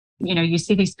you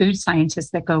see these food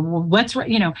scientists that go, well, what's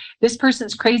right? This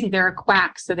person's crazy. They're a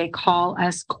quack. So they call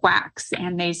us quacks.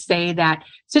 And they say that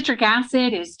citric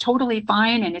acid is totally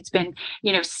fine. And it's been,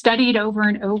 studied over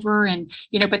and over. And,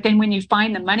 but then when you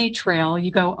find the money trail,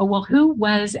 you go, oh, well, who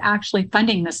was actually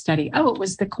funding the study? Oh, it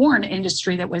was the corn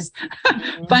industry that was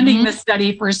funding the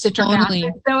study for citric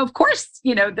acid. So of course,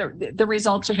 the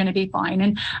results are going to be fine.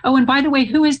 And, oh, and by the way,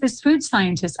 who is this food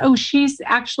scientist? Oh, she's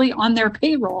actually on their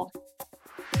payroll.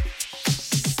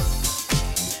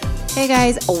 Hey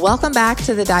guys, welcome back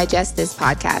to the Digest This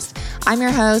podcast. I'm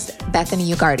your host,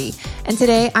 Bethany Ugarte, and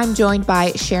today I'm joined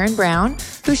by Sharon Brown,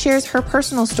 who shares her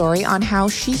personal story on how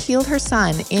she healed her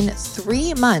son in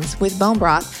 3 months with bone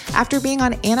broth after being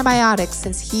on antibiotics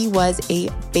since he was a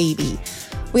baby.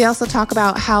 We also talk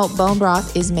about how bone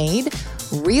broth is made,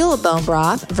 real bone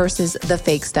broth versus the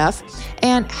fake stuff,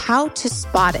 and how to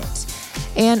spot it,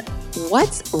 and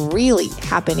what's really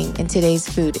happening in today's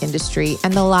food industry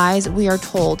and the lies we are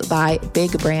told by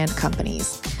big brand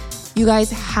companies. You guys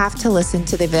have to listen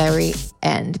to the very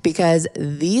end because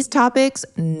these topics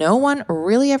no one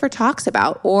really ever talks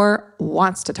about or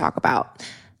wants to talk about,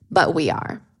 but we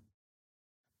are.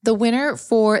 The winner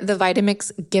for the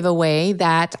Vitamix giveaway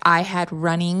that I had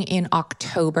running in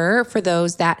October for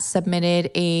those that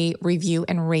submitted a review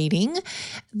and rating,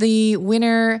 the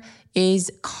winner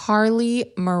is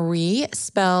Carly Marie,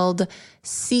 spelled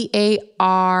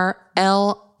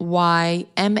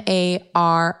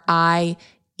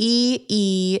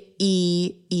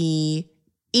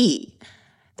CarlyMarieEE.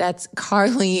 That's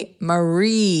Carly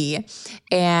Marie.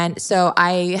 And so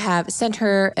I have sent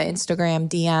her an Instagram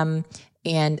DM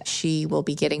and she will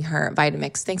be getting her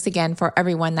Vitamix. Thanks again for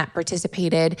everyone that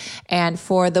participated. And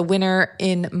for the winner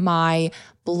in my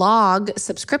blog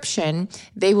subscription,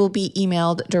 they will be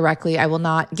emailed directly. I will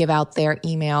not give out their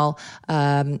email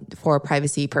for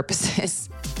privacy purposes.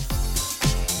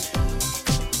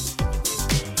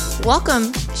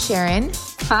 Welcome, Sharon.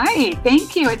 Hi,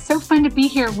 thank you. It's so fun to be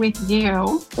here with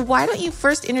you. Why don't you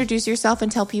first introduce yourself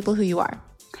and tell people who you are?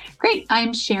 Great.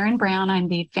 I'm Sharon Brown. I'm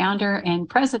the founder and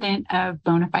president of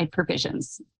Bonafide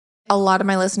Provisions. A lot of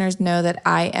my listeners know that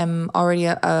I am already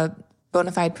a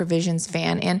Bonafide Provisions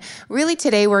fan. And really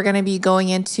today we're going to be going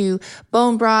into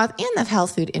bone broth and the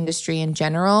health food industry in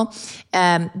general.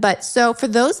 But so for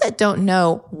those that don't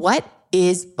know, what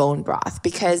is bone broth?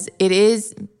 Because it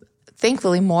is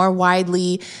thankfully more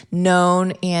widely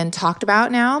known and talked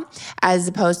about now as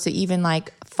opposed to even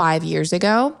like 5 years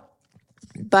ago.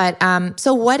 But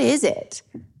so what is it?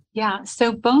 Yeah,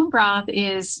 so bone broth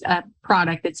is a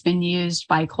product that's been used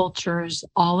by cultures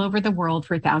all over the world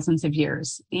for thousands of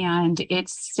years. And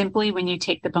it's simply when you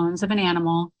take the bones of an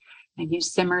animal and you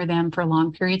simmer them for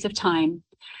long periods of time,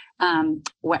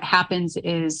 what happens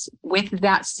is with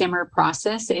that simmer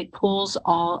process, it pulls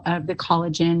all of the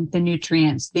collagen, the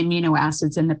nutrients, the amino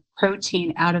acids, and the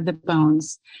protein out of the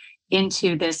bones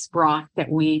into this broth that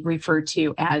we refer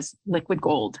to as liquid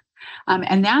gold.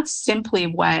 And that's simply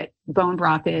what bone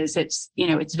broth is. It's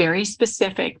very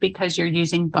specific because you're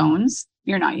using bones.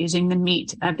 You're not using the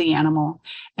meat of the animal.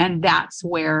 And that's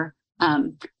where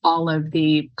all of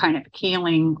the kind of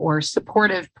healing or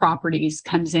supportive properties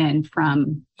comes in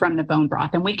from the bone broth.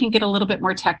 And we can get a little bit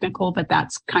more technical, but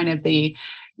that's kind of the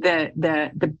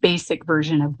basic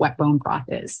version of what bone broth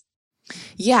is.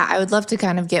 Yeah, I would love to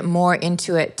kind of get more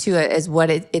into it too, as what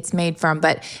it's made from.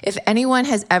 But if anyone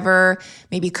has ever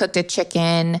maybe cooked a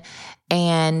chicken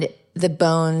and the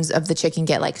bones of the chicken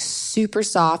get like super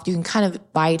soft, you can kind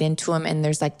of bite into them and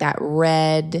there's like that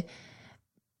red,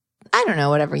 I don't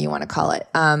know, whatever you want to call it.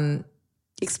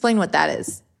 Explain what that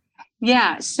is.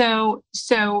 Yeah. So,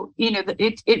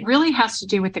 it really has to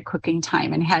do with the cooking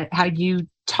time and how you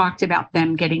talked about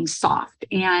them getting soft.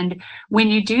 And when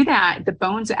you do that, the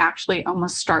bones actually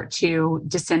almost start to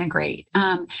disintegrate.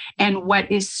 And what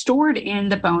is stored in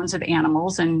the bones of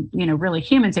animals and, really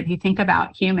humans, if you think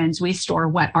about humans, we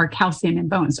store our calcium in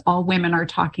bones. All women are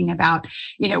talking about,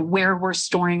 where we're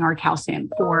storing our calcium.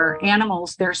 For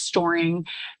animals, they're storing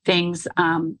things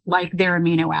like their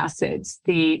amino acids,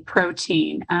 the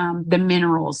protein, the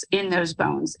minerals in those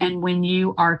bones. And when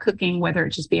you are cooking, whether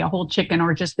it just be a whole chicken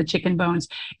or just the chicken bones,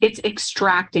 it's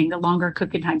extracting the longer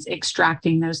cooking times,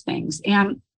 extracting those things.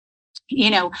 And,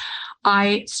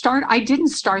 I didn't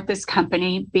start this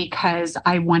company because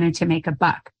I wanted to make a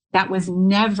buck. That was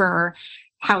never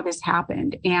how this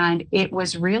happened. And it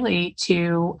was really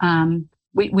to,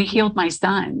 we healed my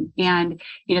son. And,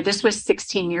 this was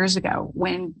 16 years ago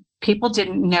when people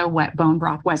didn't know what bone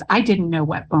broth was. I didn't know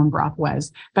what bone broth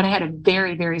was, but I had a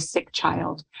very, very sick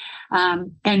child.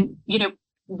 And,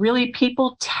 really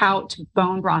people tout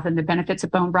bone broth and the benefits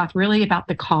of bone broth really about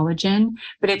the collagen,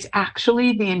 but it's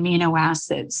actually the amino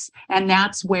acids. And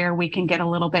that's where we can get a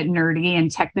little bit nerdy and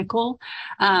technical,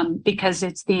 because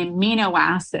it's the amino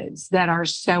acids that are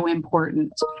so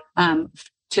important,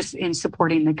 just in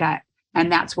supporting the gut. And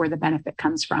that's where the benefit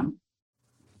comes from.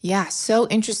 Yeah, so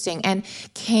interesting. And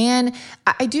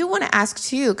I do want to ask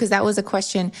too, because that was a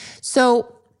question.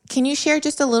 So can you share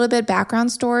just a little bit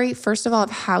background story, first of all,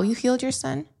 of how you healed your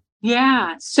son?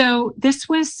 Yeah. So this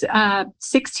was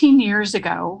 16 years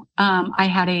ago. I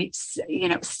had a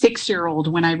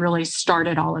 6-year-old when I really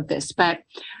started all of this, but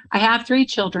I have 3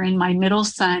 children. My middle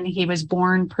son, he was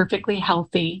born perfectly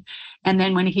healthy. And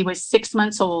then when he was 6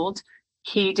 months old,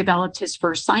 he developed his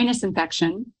first sinus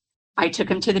infection. I took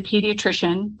him to the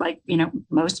pediatrician, like,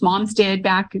 most moms did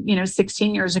back,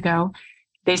 16 years ago.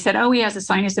 They said, oh, he has a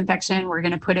sinus infection. We're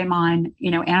going to put him on,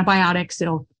 antibiotics.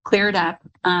 It'll clear it up.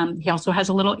 He also has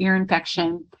a little ear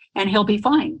infection and he'll be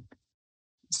fine.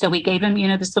 So we gave him,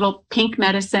 this little pink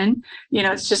medicine,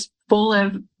 it's just full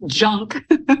of junk.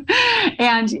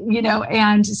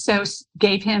 and so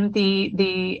gave him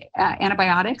the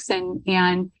antibiotics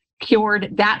and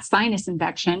cured that sinus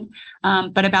infection.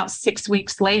 But about 6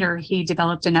 weeks later, he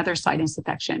developed another sinus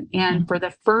infection. And for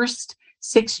the first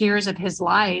 6 years of his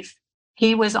life,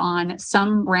 he was on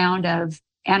some round of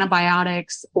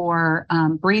antibiotics or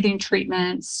breathing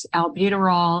treatments,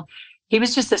 albuterol. He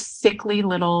was just a sickly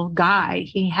little guy.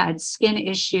 He had skin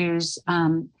issues,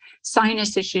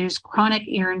 sinus issues, chronic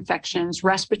ear infections,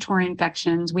 respiratory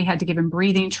infections. We had to give him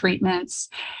breathing treatments,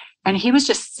 and he was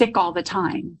just sick all the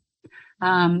time.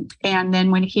 And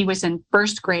then when he was in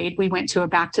first grade, we went to a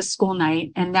back to school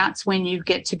night, and that's when you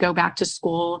get to go back to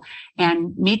school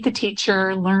and meet the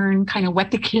teacher, learn kind of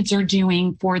what the kids are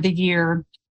doing for the year.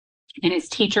 And his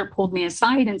teacher pulled me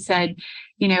aside and said,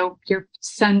 your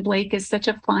son Blake is such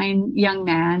a fine young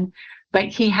man, but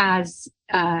he has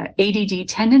ADD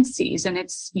tendencies, and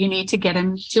you need to get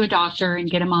him to a doctor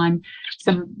and get him on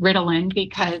some Ritalin,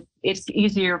 because it's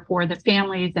easier for the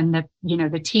families and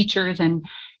the teachers and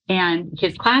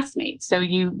his classmates. So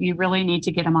you really need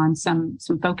to get him on some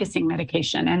focusing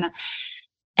medication.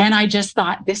 And I just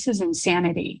thought, this is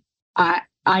insanity.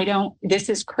 This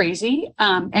is crazy.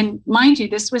 And mind you,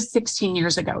 this was 16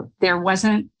 years ago. There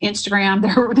wasn't Instagram.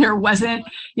 There wasn't,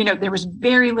 there was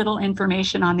very little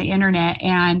information on the internet.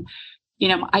 And,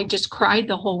 I just cried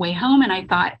the whole way home. And I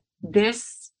thought,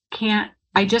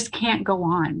 I just can't go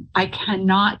on. I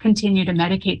cannot continue to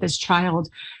medicate this child.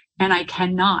 And I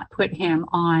cannot put him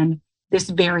on this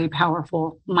very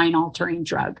powerful mind-altering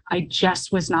drug. I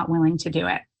just was not willing to do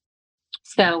it.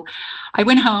 So I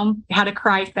went home, had a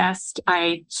cry fest.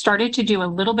 I started to do a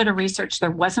little bit of research. There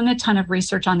wasn't a ton of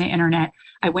research on the internet.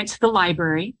 I went to the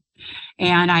library,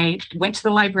 and I went to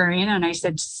the librarian and I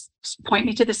said, point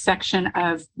me to the section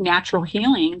of natural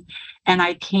healing. And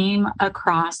I came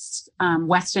across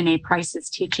Weston A. Price's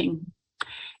teaching.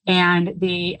 And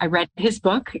I read his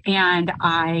book, and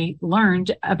I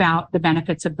learned about the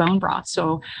benefits of bone broth.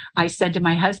 So I said to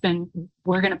my husband,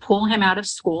 we're going to pull him out of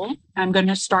school. I'm going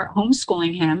to start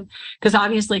homeschooling him, because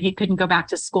obviously he couldn't go back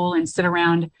to school and sit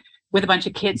around with a bunch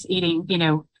of kids eating,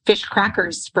 fish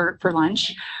crackers for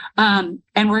lunch. And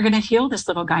we're going to heal this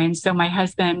little guy. And so my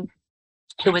husband,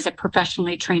 who was a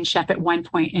professionally trained chef at one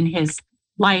point in his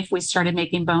life, we started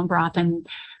making bone broth, and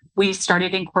we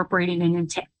started incorporating it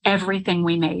into everything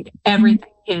we made, everything,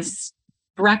 his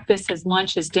breakfast, his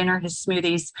lunch, his dinner, his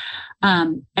smoothies.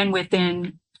 And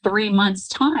within 3 months'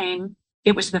 time,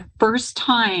 it was the first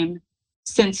time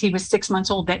since he was 6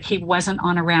 months old that he wasn't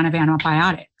on a round of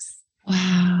antibiotics.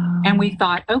 Wow. And we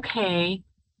thought, okay,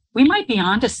 we might be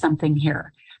onto something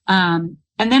here. And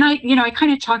then I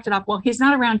kind of chalked it up. Well, he's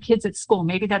not around kids at school.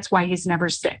 Maybe that's why he's never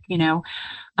sick,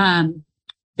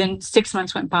 Then 6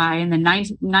 months went by, and then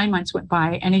nine months went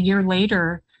by. And a year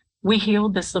later, we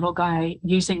healed this little guy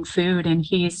using food, and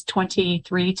he's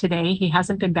 23 today. He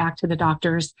hasn't been back to the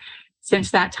doctors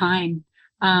since that time.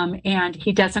 And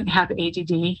he doesn't have ADD.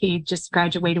 He just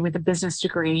graduated with a business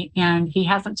degree, and he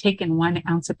hasn't taken 1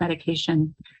 ounce of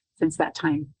medication since that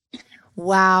time.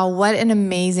 Wow. What an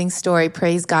amazing story.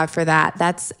 Praise God for that.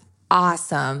 That's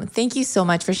awesome. Thank you so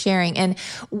much for sharing. And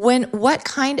what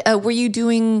kind of, were you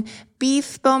doing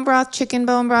beef bone broth, chicken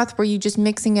bone broth? Were you just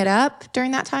mixing it up during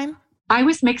that time? I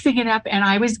was mixing it up, and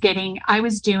I was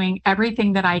doing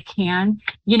everything that I can.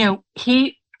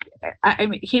 He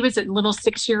was a little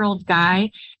 6-year-old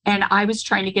guy, and I was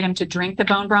trying to get him to drink the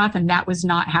bone broth, and that was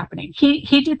not happening.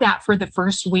 He did that for the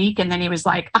first week, and then he was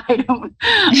like, I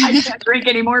can't drink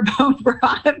any more bone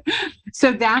broth.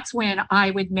 So that's when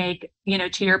I would make,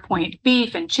 to your point,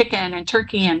 beef and chicken and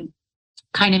turkey and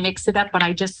kind of mix it up, but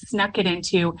I just snuck it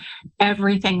into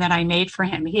everything that I made for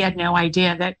him. He had no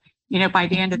idea that, by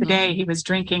the end of the day, he was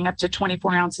drinking up to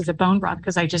 24 ounces of bone broth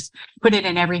because I just put it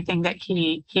in everything that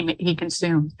he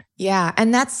consumed. Yeah.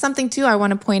 And that's something too, I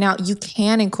want to point out. You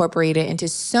can incorporate it into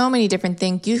so many different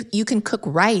things. You can cook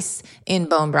rice in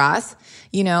bone broth,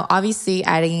 obviously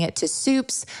adding it to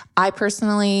soups. I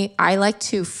like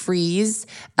to freeze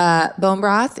bone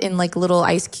broth in like little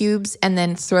ice cubes and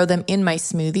then throw them in my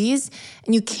smoothies.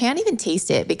 And you can't even taste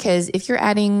it because if you're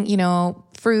adding,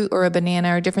 fruit or a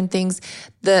banana or different things,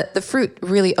 the fruit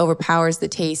really overpowers the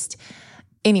taste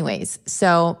anyways.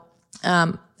 So,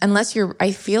 unless you're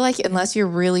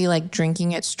really like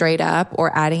drinking it straight up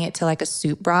or adding it to like a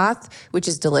soup broth, which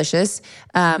is delicious,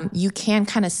 you can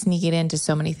kind of sneak it into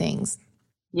so many things.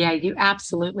 Yeah, you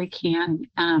absolutely can.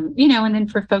 And then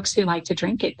for folks who like to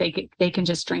drink it, they can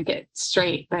just drink it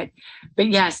straight. But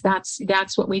yes,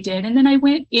 that's what we did. And then I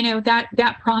went,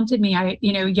 that prompted me.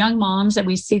 Young moms, and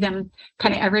we see them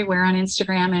kind of everywhere on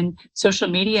Instagram and social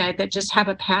media that just have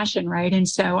a passion, right? And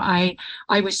so I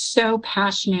was so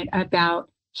passionate about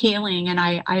healing, and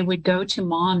I would go to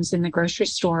moms in the grocery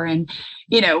store and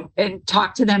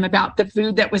talk to them about the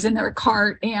food that was in their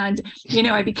cart, and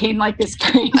I became like this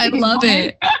crazy I love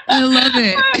it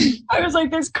I was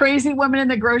like this crazy woman in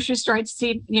the grocery store. I'd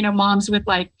see moms with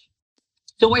like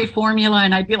soy formula,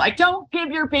 and I'd be like, don't give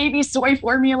your baby soy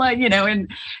formula,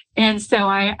 and so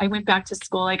I went back to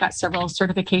school. I got several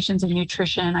certifications in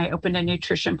nutrition. I opened a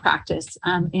nutrition practice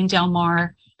in Del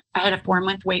Mar. I had a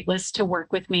 4-month wait list to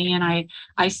work with me. And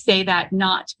I say that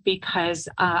not because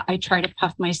I try to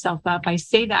puff myself up. I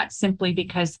say that simply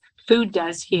because food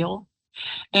does heal.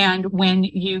 And when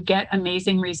you get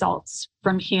amazing results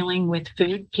from healing with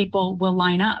food, people will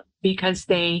line up because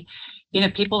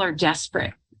people are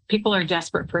desperate. People are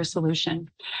desperate for a solution.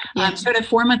 Yeah. So I had a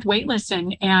 4-month wait list,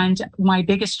 and my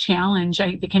biggest challenge,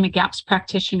 I became a GAPS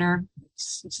practitioner.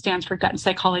 Stands for Gut and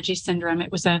Psychology Syndrome.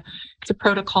 It's a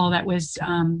protocol that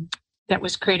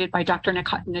was created by Dr.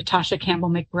 Natasha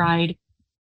Campbell McBride,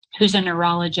 who's a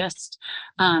neurologist,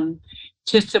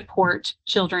 to support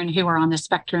children who are on the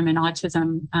spectrum and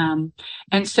autism.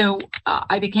 And so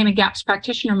I became a GAPS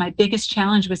practitioner. My biggest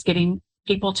challenge was getting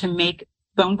people to make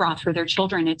bone broth for their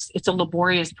children. It's a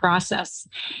laborious process,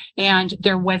 and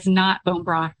there was not bone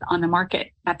broth on the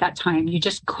market at that time. You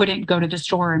just couldn't go to the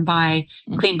store and buy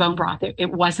clean bone broth.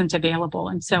 It wasn't available.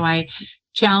 And so I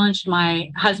challenged my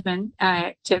husband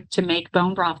to make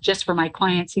bone broth just for my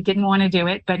clients. He didn't want to do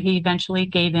it, but he eventually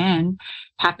gave in.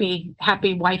 Happy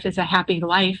wife is a happy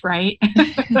life, right?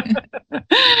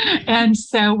 And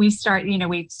so we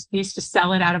used to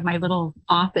sell it out of my little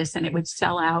office, and it would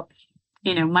sell out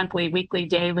monthly, weekly,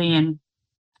 daily. And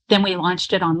then we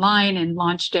launched it online and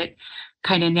launched it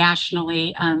kind of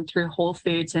nationally through Whole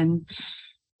Foods. And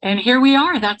here we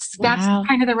are. That's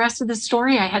kind of the rest of the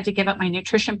story. I had to give up my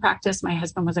nutrition practice. My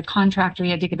husband was a contractor. He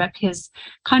had to give up his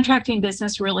contracting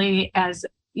business, really, as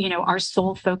our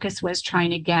sole focus was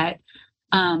trying to get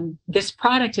this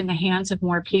product in the hands of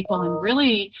more people, and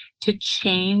really to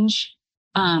change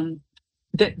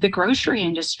the grocery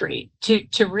industry,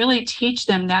 to really teach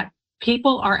them that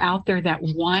people are out there that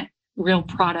want real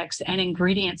products, and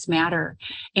ingredients matter.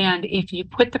 And if you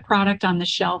put the product on the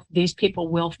shelf, these people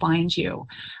will find you.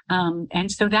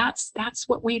 And so that's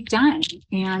what we've done.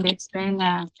 And it's been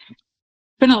a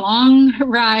long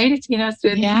ride. It's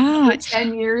been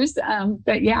 10 years.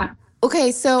 But yeah.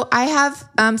 Okay, so I have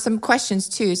some questions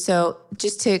too. So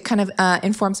just to kind of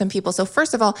inform some people. So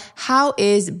first of all, how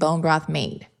is bone broth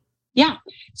made? Yeah.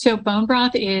 So bone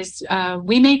broth is,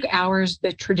 we make ours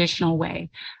the traditional way.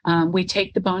 We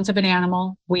take the bones of an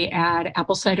animal, we add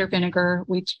apple cider vinegar,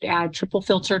 we add triple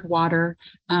filtered water.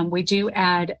 We do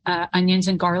add onions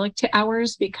and garlic to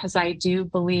ours because I do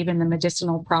believe in the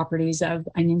medicinal properties of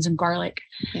onions and garlic.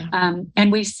 Yeah.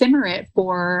 And we simmer it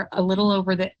for a little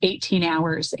over 18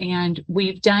 hours. And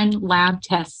we've done lab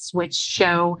tests which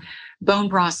show bone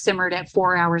broth simmered at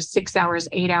 4 hours, 6 hours,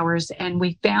 8 hours. And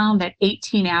we found that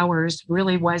 18 hours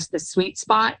really was the sweet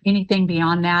spot. Anything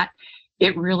beyond that,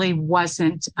 it really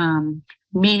wasn't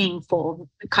meaningful,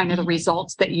 kind of the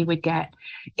results that you would get.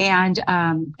 And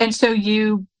so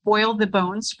you boil the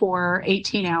bones for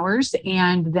 18 hours.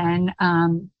 And then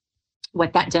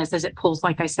what that does is it pulls,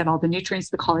 like I said, all the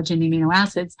nutrients, the collagen, the amino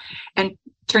acids, and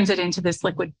turns it into this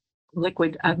liquid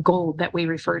gold that we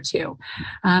refer to.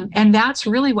 And that's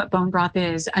really what bone broth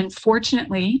is.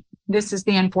 Unfortunately, this is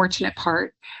the unfortunate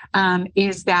part,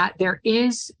 is that there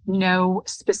is no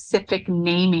specific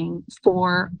naming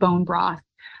for bone broth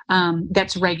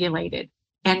that's regulated.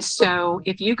 And so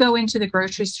if you go into the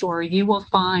grocery store, you will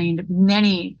find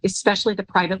many, especially the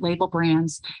private label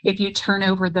brands. If you turn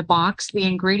over the box, the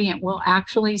ingredient will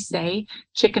actually say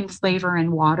chicken flavor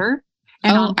and water.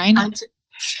 And I know.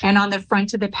 And on the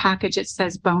front of the package, it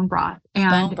says bone broth.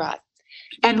 Bone broth.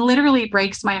 And literally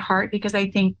breaks my heart, because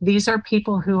I think these are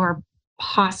people who are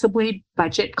possibly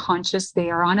budget conscious. They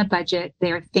are on a budget.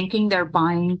 They're thinking they're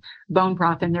buying bone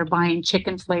broth and they're buying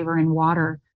chicken flavor and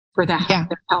water for their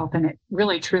health. And it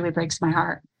really, truly breaks my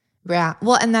heart. Yeah.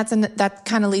 Well, and that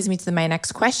kind of leads me to my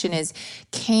next question is,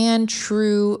 can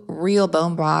true, real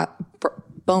bone broth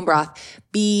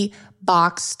be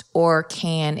boxed or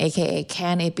AKA,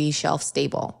 can it be shelf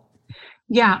stable?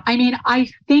 Yeah. I mean, I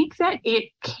think that it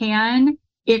can,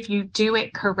 if you do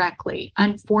it correctly.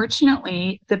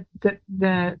 Unfortunately, the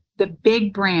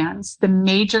big brands, the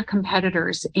major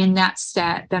competitors in that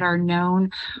set that are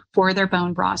known for their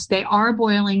bone broths, they are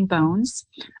boiling bones.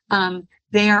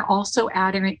 They are also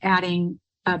adding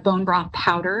bone broth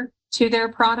powder to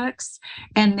their products.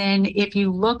 And then if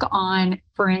you look on,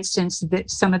 for instance,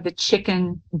 some of the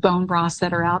chicken bone broths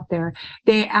that are out there,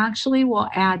 they actually will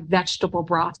add vegetable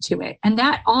broth to it. And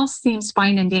that all seems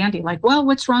fine and dandy. Like, well,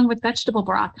 what's wrong with vegetable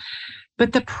broth?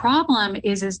 But the problem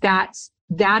is that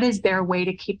is their way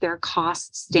to keep their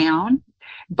costs down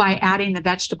by adding the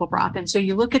vegetable broth. And so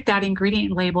you look at that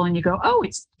ingredient label and you go, oh,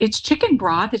 it's chicken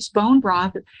broth, it's bone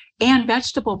broth and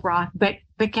vegetable broth. But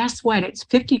guess what? It's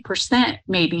 50%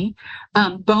 maybe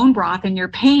bone broth, and you're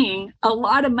paying a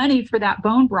lot of money for that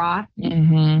bone broth.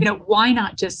 Mm-hmm. Why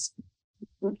not just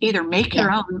either make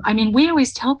your own? I mean, we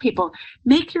always tell people,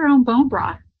 make your own bone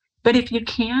broth. But if you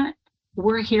can't,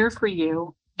 we're here for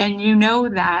you. And you know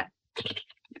that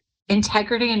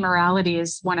integrity and morality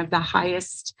is one of the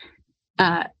highest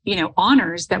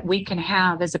honors that we can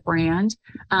have as a brand.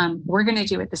 We're going to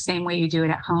do it the same way you do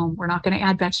it at home. We're not going to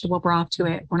add vegetable broth to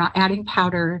it. We're not adding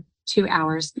powder to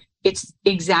ours. It's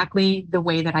exactly the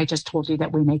way that I just told you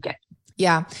that we make it.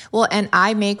 Yeah. Well, and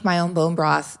I make my own bone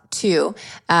broth too.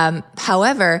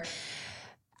 However,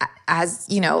 as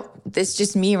you know, this is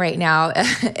just me right now,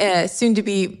 soon to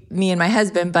be me and my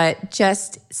husband, but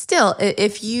just still,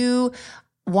 if you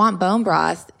want bone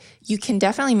broth, you can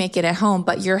definitely make it at home,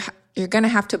 but you're going to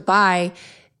have to buy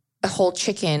a whole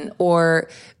chicken or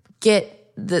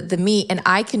get the meat. And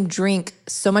I can drink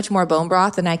so much more bone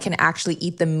broth than I can actually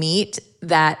eat the meat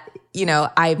that,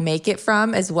 I make it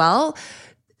from as well.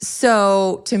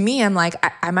 So to me, I'm like,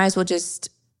 I might as well just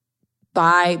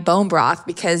buy bone broth,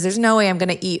 because there's no way I'm going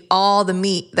to eat all the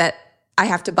meat that I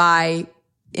have to buy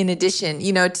in addition,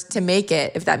 to make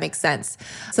it, if that makes sense.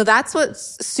 So that's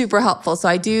what's super helpful. So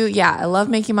I love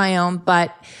making my own,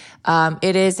 but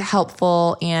it is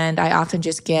helpful, and I often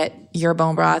just get your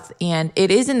bone broth, and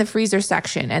it is in the freezer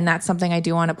section. And that's something I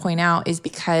do want to point out, is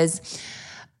because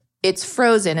it's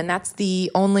frozen, and that's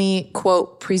the only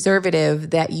quote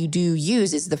preservative that you do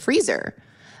use is the freezer.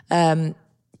 And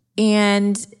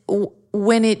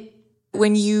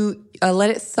when you let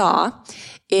it thaw,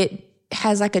 it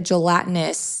has like a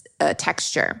gelatinous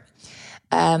texture.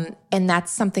 And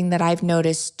that's something that I've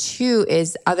noticed too,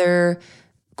 is other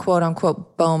quote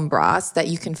unquote bone broths that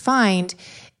you can find,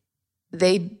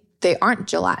 they aren't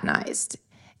gelatinized.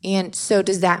 And so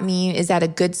is that a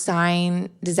good sign?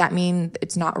 Does that mean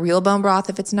it's not real bone broth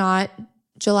if it's not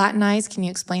gelatinized? Can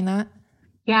you explain that?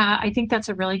 Yeah, I think that's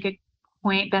a really good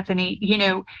point, Bethany.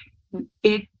 The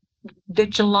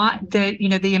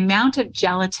amount of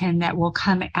gelatin that will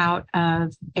come out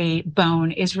of a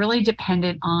bone is really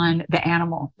dependent on the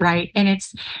animal, right? And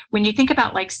it's when you think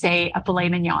about, like, say, a filet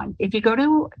mignon. If you go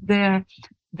to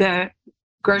the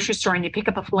grocery store and you pick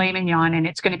up a filet mignon and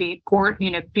it's going to be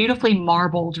beautifully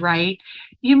marbled, right?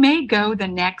 You may go the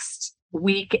next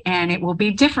week and it will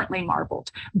be differently marbled,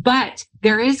 but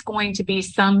there is going to be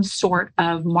some sort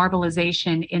of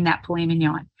marbleization in that filet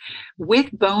mignon. With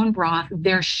bone broth,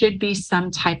 there should be some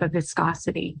type of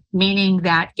viscosity, meaning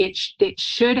that it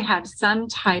should have some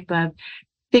type of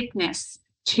thickness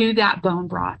to that bone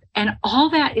broth. And all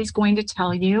that is going to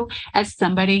tell you, as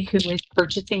somebody who is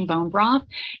purchasing bone broth,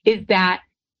 is that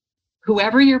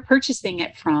whoever you're purchasing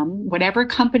it from, whatever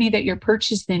company that you're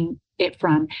purchasing it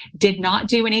from, did not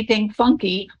do anything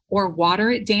funky or water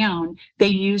it down. They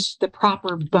used the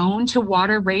proper bone to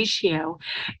water ratio.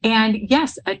 And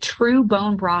yes, a true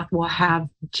bone broth will have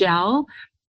gel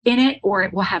in it, or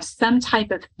it will have some type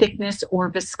of thickness or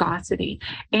viscosity.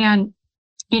 And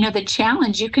the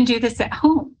challenge, you can do this at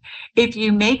home. If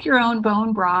you make your own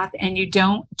bone broth and you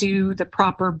don't do the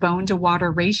proper bone to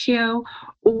water ratio,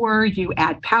 or you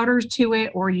add powders to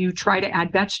it, or you try to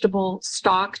add vegetable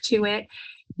stock to it,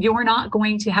 you're not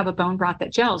going to have a bone broth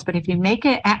that gels. But if you make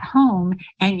it at home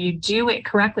and you do it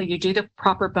correctly, you do the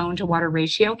proper bone to water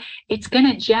ratio, it's going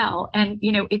to gel. And,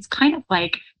 it's kind of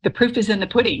like the proof is in the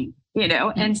pudding,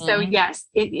 and so, yes,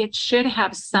 it should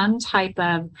have some type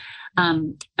of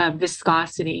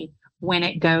viscosity when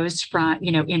it goes from,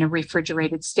 in a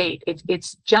refrigerated state.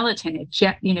 It's gelatin,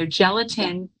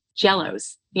 gelatin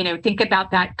jellos. Think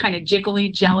about that kind of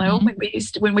jiggly jello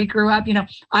when we grew up.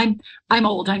 I'm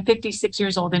old. I'm 56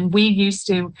 years old, and we used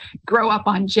to grow up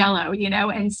on jello.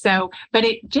 And so, but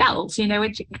it gels.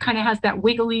 It kind of has that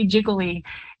wiggly jiggly,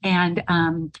 and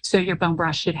so your bone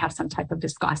broth should have some type of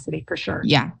viscosity for sure.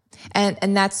 Yeah,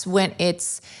 and that's when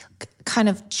it's kind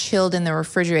of chilled in the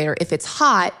refrigerator. If it's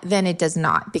hot, then it does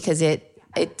not, because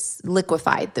it's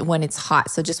liquefied when it's hot.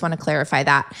 So just want to clarify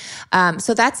that.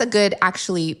 So that's a good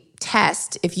actually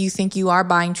test. If you think you are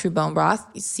buying true bone broth,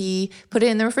 put it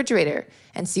in the refrigerator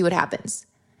and see what happens,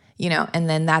 and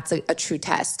then that's a true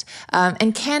test.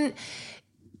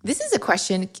 This is a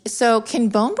question. So can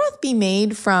bone broth be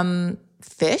made from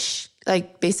fish,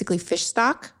 like basically fish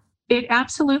stock? It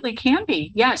absolutely can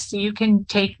be. Yes, you can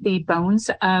take the bones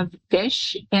of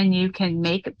fish and you can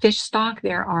make fish stock.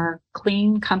 There are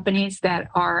clean companies that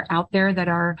are out there that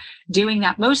are doing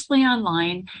that, mostly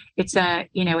online. It's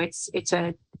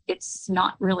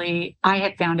not really, I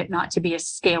had found it not to be a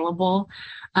scalable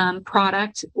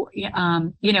product,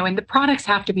 and the products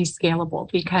have to be scalable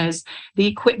because the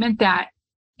equipment that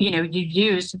you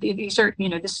use, these are,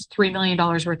 this is $3 million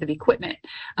worth of equipment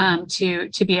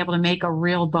to be able to make a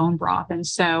real bone broth. And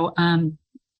so,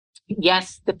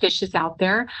 yes, the fish is out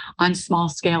there on small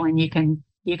scale, and you can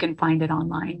find it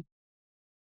online.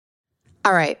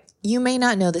 All right. You may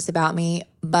not know this about me,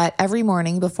 but every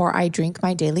morning before I drink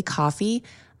my daily coffee,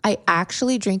 I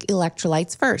actually drink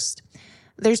electrolytes first.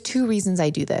 There's 2 reasons I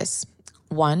do this.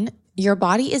 1, your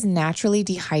body is naturally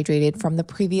dehydrated from the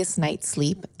previous night's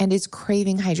sleep and is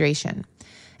craving hydration.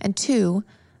 And 2,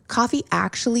 coffee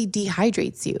actually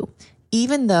dehydrates you,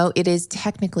 even though it is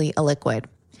technically a liquid.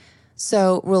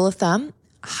 So, rule of thumb,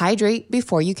 hydrate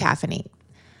before you caffeinate.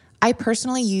 I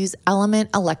personally use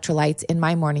Element electrolytes in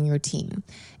my morning routine.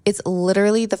 It's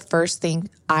literally the first thing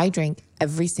I drink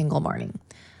every single morning.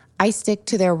 I stick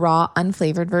to their raw,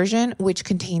 unflavored version, which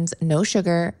contains no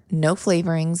sugar, no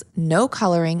flavorings, no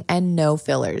coloring, and no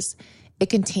fillers.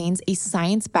 It contains a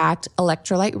science-backed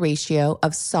electrolyte ratio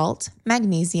of salt,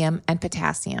 magnesium, and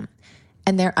potassium.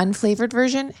 And their unflavored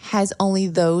version has only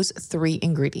those 3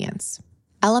 ingredients.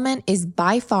 Element is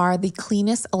by far the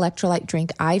cleanest electrolyte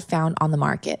drink I've found on the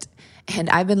market, and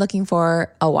I've been looking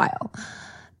for a while.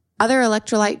 Other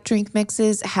electrolyte drink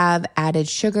mixes have added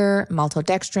sugar,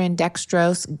 maltodextrin,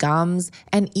 dextrose, gums,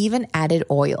 and even added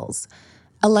oils.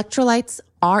 Electrolytes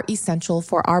are essential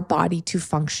for our body to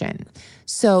function.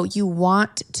 So you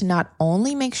want to not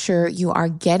only make sure you are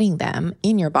getting them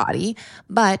in your body,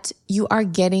 but you are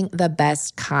getting the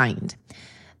best kind.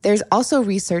 There's also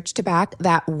research to back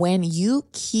that when you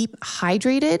keep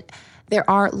hydrated, there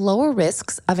are lower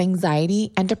risks of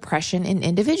anxiety and depression in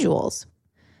individuals.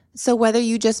 So whether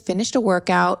you just finished a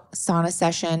workout, sauna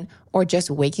session, or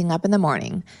just waking up in the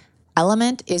morning,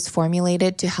 Element is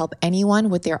formulated to help anyone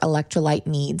with their electrolyte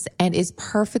needs and is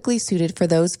perfectly suited for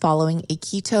those following a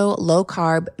keto,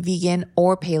 low-carb, vegan,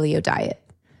 or paleo diet.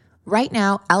 Right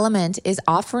now, Element is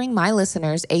offering my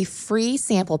listeners a free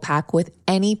sample pack with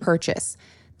any purchase.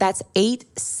 That's 8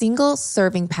 single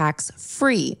serving packs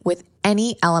free with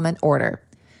any Element order.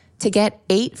 To get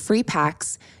 8 free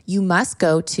packs, you must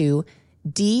go to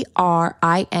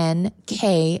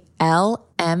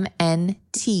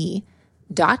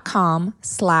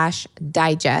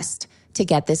DRINKLMNT.com/digest to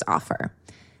get this offer.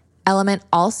 Element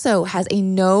also has a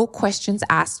no questions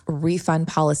asked refund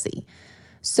policy,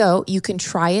 so you can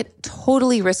try it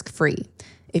totally risk-free.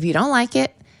 If you don't like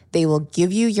it, they will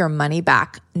give you your money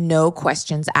back, no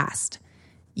questions asked.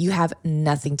 You have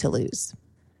nothing to lose.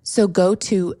 So go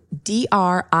to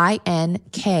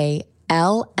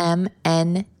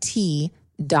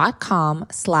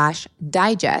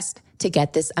DRINKLMNT.com/digest to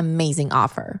get this amazing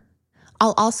offer.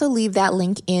 I'll also leave that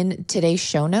link in today's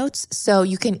show notes so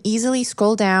you can easily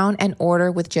scroll down and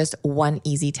order with just one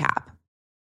easy tap.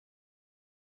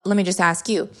 Let me just ask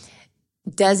you,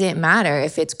 does it matter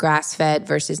if it's grass-fed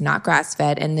versus not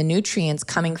grass-fed and the nutrients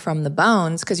coming from the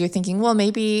bones? Because you're thinking, well,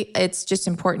 maybe it's just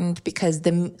important because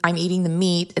I'm eating the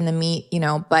meat and the meat,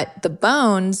 but the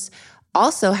bones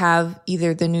also have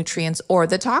either the nutrients or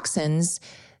the toxins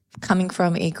coming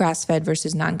from a grass-fed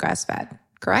versus non-grass-fed,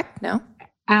 correct? No?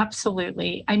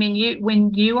 Absolutely. I mean,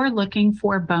 when you are looking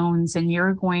for bones and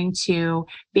you're going to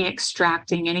be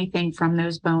extracting anything from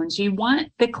those bones, you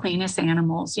want the cleanest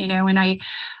animals, and I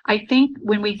think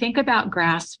when we think about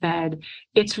grass fed,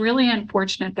 it's really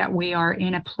unfortunate that we are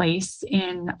in a place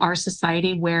in our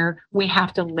society where we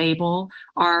have to label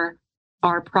our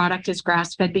product as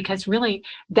grass fed, because really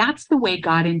that's the way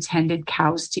God intended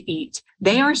cows to eat.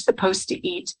 They are supposed to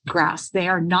eat grass. They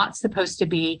are not supposed to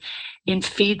be in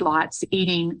feedlots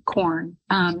eating corn.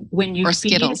 When you Or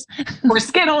feed Skittles. or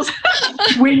Skittles,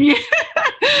 when you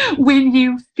when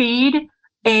you feed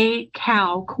a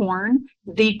cow corn,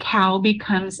 the cow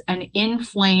becomes an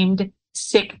inflamed,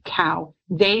 sick cow.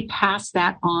 They pass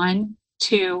that on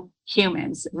to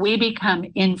humans. We become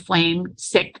inflamed,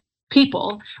 sick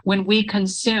people when we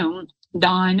consume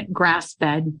non-grass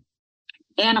fed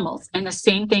animals. And the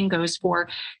same thing goes for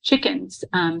chickens.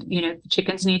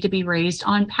 Chickens need to be raised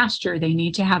on pasture. They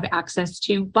need to have access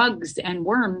to bugs and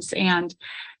worms and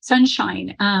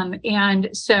sunshine. And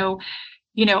so,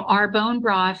 our bone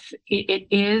broth, it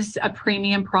is a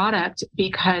premium product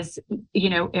because,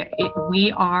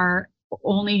 we are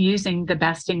only using the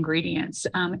best ingredients.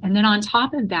 And then on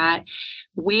top of that,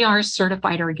 we are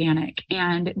certified organic.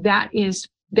 And that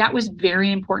was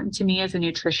very important to me as a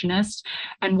nutritionist.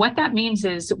 And what that means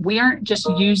is we aren't just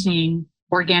using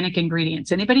organic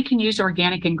ingredients. Anybody can use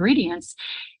organic ingredients.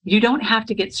 You don't have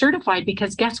to get certified,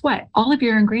 because guess what? All of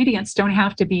your ingredients don't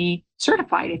have to be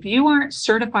certified. If you aren't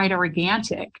certified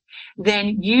organic,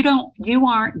 then you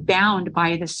aren't bound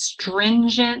by the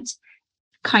stringent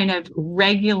kind of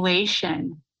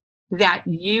regulation that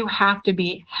you have to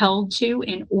be held to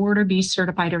in order to be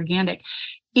certified organic.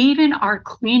 Even our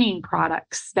cleaning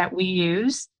products that we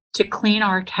use to clean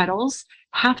our kettles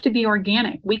have to be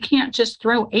organic. We can't just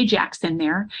throw Ajax in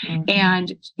there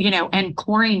and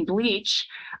chlorine bleach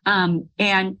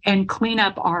and clean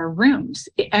up our rooms.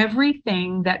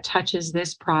 Everything that touches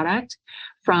this product,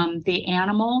 from the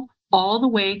animal all the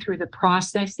way through the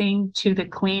processing to the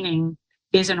cleaning,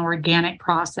 is an organic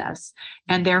process,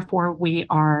 and therefore we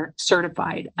are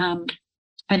certified.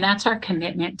 And that's our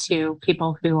commitment to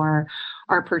people who are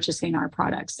purchasing our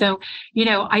products. So,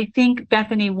 I think,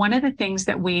 Bethany, one of the things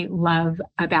that we love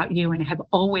about you and have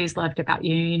always loved about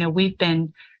you, we've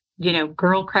been,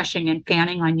 girl crushing and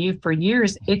fanning on you for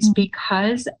years. It's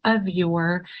because of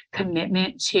your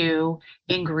commitment to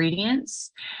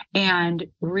ingredients and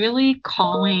really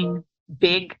calling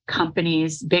big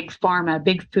companies, big pharma,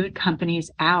 big food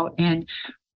companies out. And,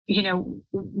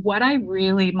 my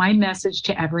message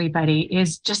to everybody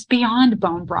is just beyond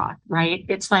bone broth, right?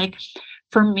 It's like,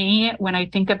 for me, when I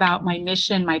think about my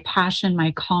mission, my passion,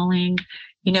 my calling,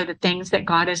 the things that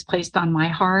God has placed on my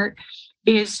heart,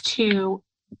 is to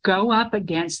go up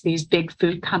against these big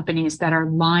food companies that are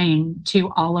lying to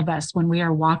all of us when we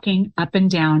are walking up and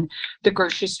down the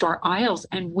grocery store aisles,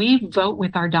 and we vote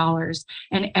with our dollars.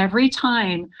 And every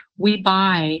time we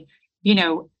buy,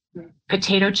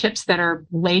 potato chips that are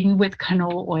laden with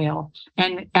canola oil,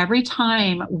 and every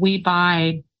time we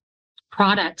buy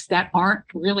products that aren't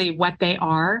really what they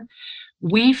are,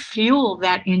 we fuel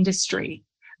that industry.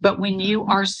 But when you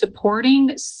are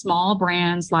supporting small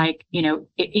brands, like, even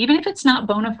if it's not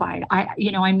bona fide,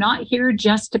 I'm not here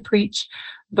just to preach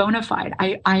bona fide.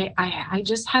 I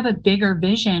just have a bigger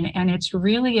vision, and it's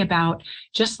really about,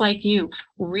 just like you,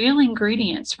 real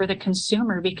ingredients for the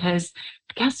consumer, because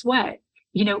guess what?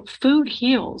 Food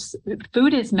heals.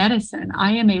 Food is medicine.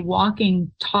 I am a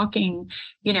walking, talking,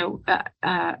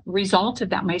 result of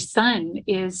that. My son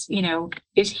is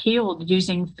healed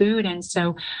using food. And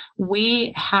so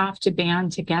we have to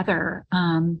band together,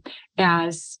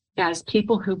 as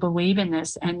people who believe in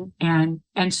this,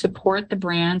 and support the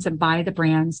brands and buy the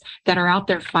brands that are out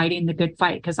there fighting the good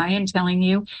fight. Because I am telling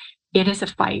you, it is a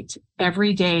fight.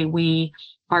 Every day we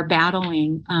are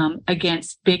battling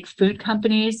against big food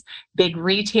companies, big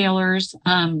retailers,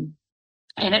 and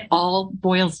it all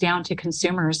boils down to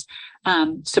consumers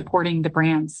supporting the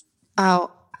brands.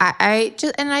 Oh, I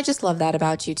just love that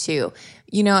about you too.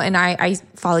 And I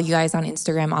follow you guys on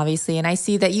Instagram, obviously, and I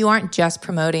see that you aren't just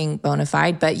promoting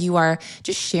Bonafide, but you are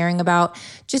just sharing about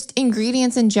just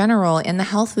ingredients in general in the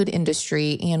health food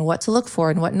industry and what to look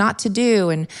for and what not to do.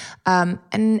 And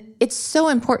it's so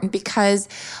important, because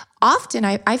often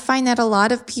I find that a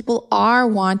lot of people are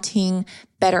wanting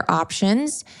better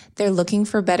options. They're looking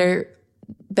for better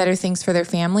things for their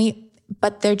family,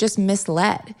 but they're just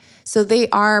misled. So they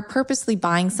are purposely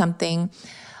buying something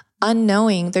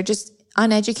unknowing. They're just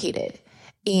uneducated.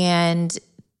 And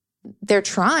they're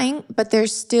trying, but they're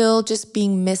still just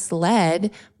being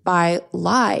misled by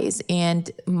lies and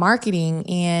marketing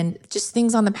and just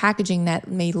things on the packaging that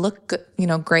may look,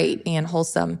 great and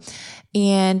wholesome.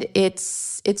 And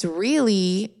it's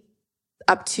really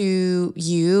up to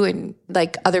you and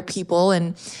like other people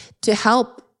and to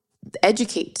help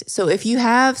educate. So if you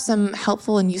have some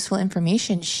helpful and useful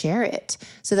information, share it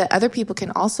so that other people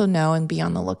can also know and be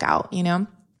on the lookout,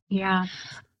 Yeah.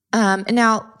 And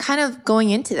now kind of going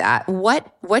into that,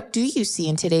 what do you see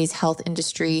in today's health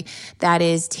industry that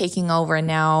is taking over and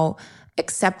now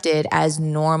accepted as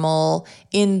normal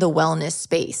in the wellness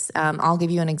space? I'll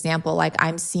give you an example. Like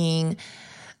I'm seeing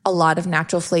a lot of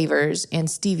natural flavors and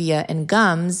stevia and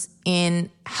gums in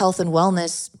health and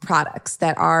wellness products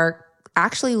that are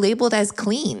actually labeled as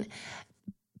clean.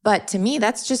 But to me,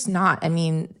 that's just not, and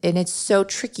it's so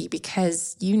tricky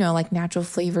because, like natural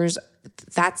flavors,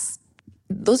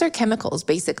 those are chemicals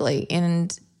basically.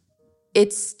 And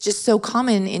it's just so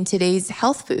common in today's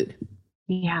health food.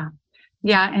 Yeah.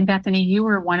 Yeah. And Bethany, you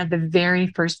were one of the very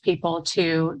first people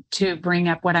to bring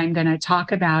up what I'm going to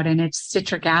talk about, and it's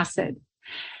citric acid.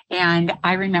 And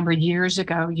I remember years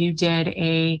ago, you did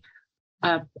a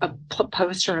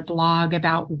post or a blog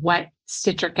about what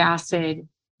citric acid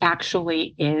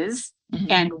actually is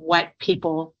and what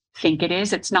people think it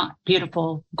is. It's not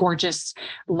beautiful, gorgeous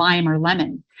lime or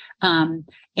lemon. And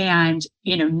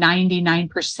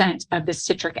 99% of the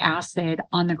citric acid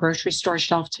on the grocery store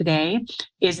shelf today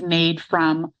is made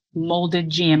from molded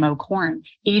GMO corn,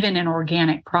 even in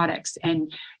organic products.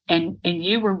 And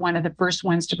you were one of the first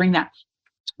ones to bring that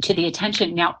to the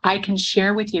attention. Now, I can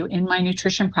share with you in my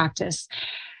nutrition practice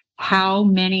how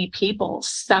many people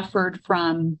suffered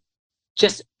from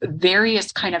just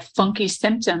various kind of funky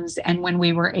symptoms. And when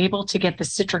we were able to get the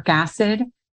citric acid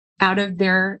out of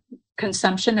their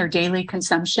consumption, their daily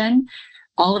consumption,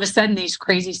 all of a sudden these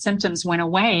crazy symptoms went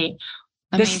away.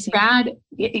 Amazing.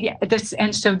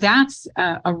 And so that's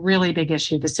a really big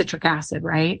issue, the citric acid,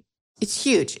 right? It's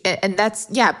huge. And that's,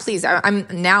 please.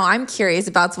 I'm curious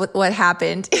about what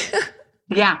happened.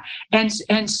 Yeah.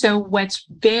 And so what's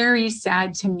very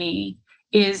sad to me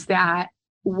is that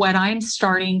what I'm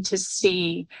starting to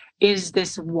see is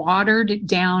this watered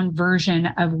down version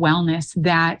of wellness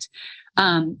that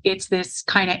it's this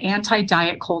kind of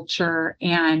anti-diet culture,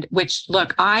 and which,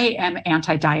 look, I am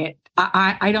anti-diet.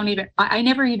 I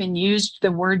never even used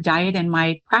the word diet in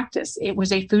my practice. It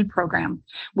was a food program.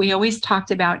 We always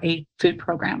talked about a food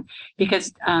program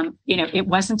because, it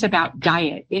wasn't about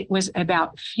diet. It was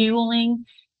about fueling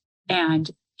and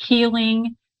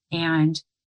healing and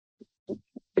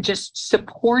just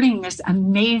supporting this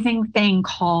amazing thing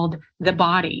called the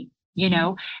body,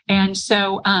 And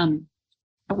so,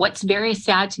 what's very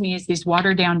sad to me is these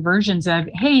watered down versions of,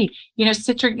 hey,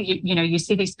 citric, you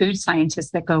see these food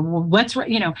scientists that go, well, what's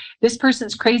right? This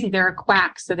person's crazy. They're a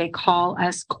quack. So they call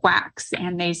us quacks.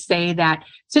 And they say that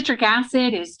citric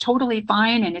acid is totally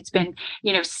fine. And it's been,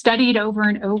 studied over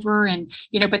and over. And,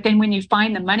 but then when you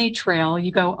find the money trail,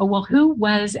 you go, oh, well, who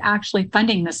was actually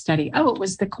funding the study? Oh, it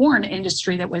was the corn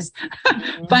industry that was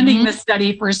funding the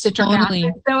study for citric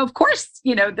acid. So of course,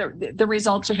 the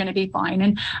results are going to be fine.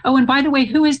 And, oh, and by the way,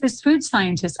 who is this food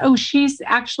scientist? Oh, she's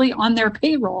actually on their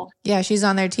payroll. Yeah, she's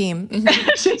on their team.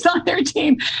 She's on their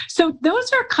team. So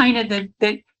those are kind of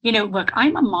look,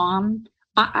 I'm a mom.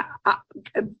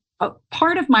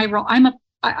 Part of my role,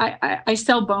 I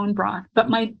sell bone broth, but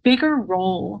my bigger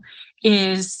role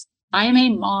is I am a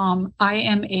mom. I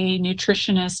am a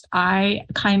nutritionist. I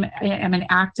am an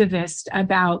activist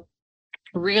about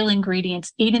real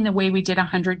ingredients, eating the way we did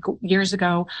 100 years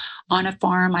ago on a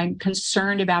farm. I'm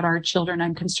concerned about our children.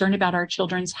 I'm concerned about our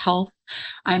children's health.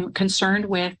 I'm concerned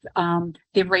with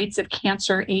the rates of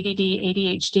cancer, ADD,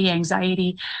 ADHD,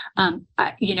 anxiety,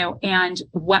 and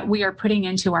what we are putting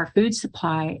into our food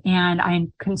supply. And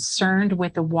I'm concerned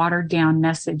with the watered down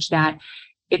message that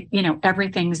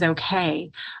everything's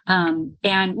okay.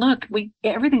 And look,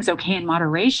 everything's okay in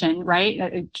moderation,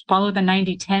 right? Follow the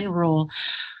 90-10 rule.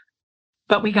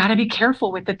 But we got to be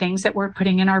careful with the things that we're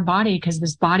putting in our body, because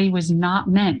this body was not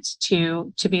meant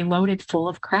to be loaded full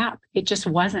of crap. It just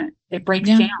wasn't. It breaks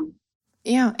down.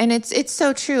 Yeah. And it's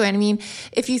so true. And I mean,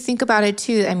 if you think about it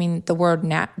too, I mean, the word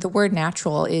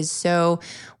natural is so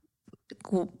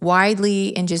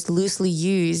widely and just loosely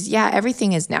used. Yeah,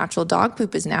 everything is natural. Dog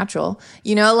poop is natural,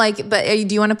 but do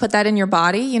you want to put that in your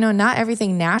body? Not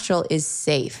everything natural is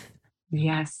safe.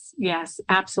 Yes,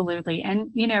 absolutely.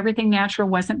 And, everything natural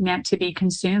wasn't meant to be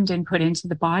consumed and put into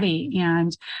the body.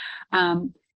 And,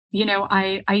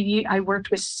 I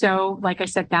worked with, like I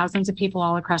said, thousands of people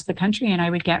all across the country, and I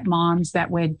would get moms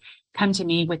that would come to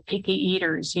me with picky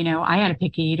eaters. I had a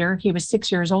picky eater. He was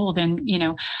 6 years old, and,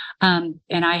 and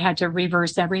I had to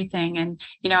reverse everything. And,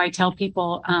 I tell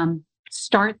people,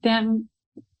 start them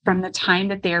from the time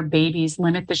that they are babies,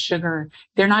 limit the sugar.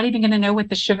 They're not even going to know what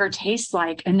the sugar tastes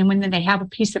like. And then when they have a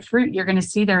piece of fruit, you're going to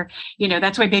see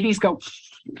that's why babies go,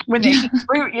 when they eat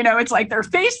fruit, it's like their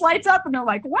face lights up and they're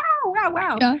like, wow, wow,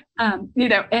 wow.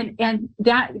 Yeah. And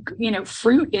that,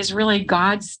 fruit is really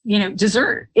God's,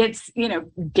 dessert. It's,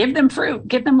 give them fruit,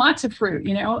 give them lots of fruit,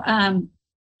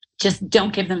 just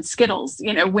don't give them Skittles,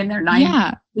 when they're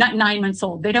not 9 months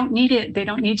old. They don't need it. They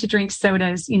don't need to drink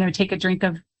sodas, take a drink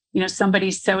of,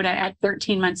 somebody's soda at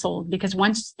 13 months old, because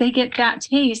once they get that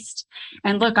taste,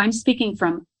 and look, I'm speaking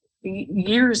from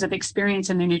years of experience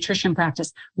in the nutrition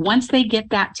practice. Once they get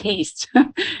that taste,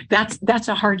 that's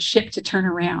a hard ship to turn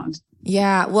around.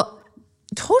 Yeah, well,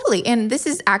 totally. And this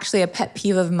is actually a pet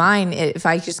peeve of mine, if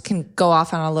I just can go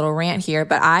off on a little rant here,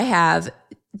 but I have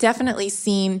definitely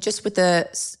seen, just with the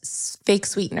fake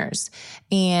sweeteners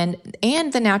and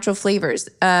the natural flavors,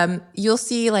 you'll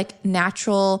see like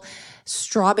natural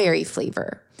strawberry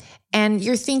flavor, and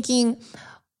you're thinking,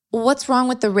 what's wrong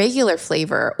with the regular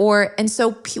flavor?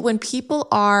 When people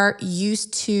are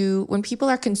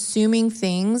consuming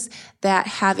things that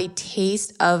have a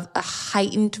taste of a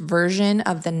heightened version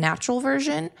of the natural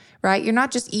version, right? You're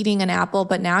not just eating an apple,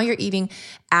 but now you're eating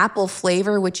apple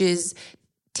flavor, which is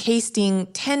tasting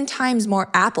 10 times more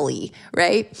apple-y,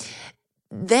 right?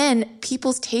 Then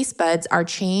people's taste buds are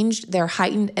changed, they're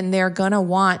heightened, and they're going to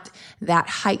want that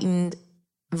heightened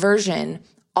version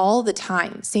all the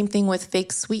time. Same thing with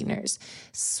fake sweeteners.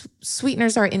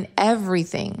 Sweeteners are in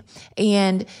everything.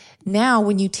 And now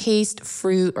when you taste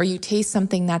fruit or you taste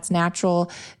something that's natural,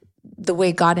 the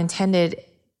way God intended,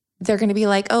 they're going to be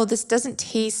like, oh, this doesn't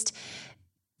taste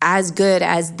as good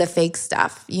as the fake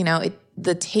stuff.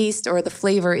 The taste or the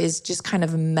flavor is just kind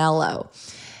of mellow.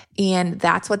 And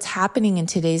that's what's happening in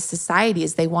today's society,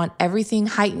 is they want everything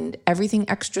heightened, everything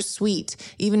extra sweet,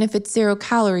 even if it's 0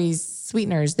 calories,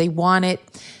 sweeteners, they want it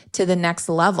to the next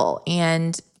level.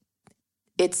 And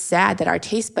it's sad that our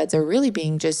taste buds are really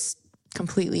being just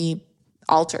completely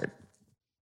altered.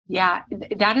 Yeah,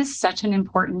 that is such an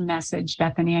important message,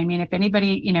 Bethany. I mean, if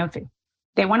anybody, if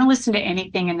they want to listen to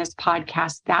anything in this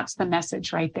podcast, that's the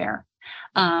message right there.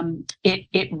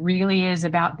 It really is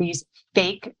about these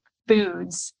fake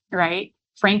foods, right?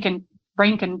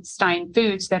 Frankenstein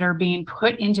foods that are being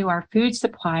put into our food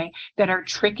supply that are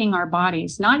tricking our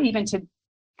bodies, not even to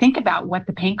think about what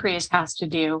the pancreas has to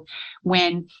do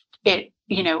when it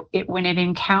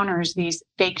encounters these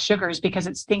fake sugars, because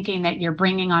it's thinking that you're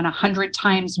bringing on 100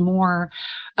 times more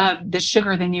of the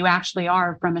sugar than you actually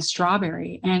are from a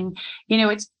strawberry. And,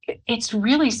 it's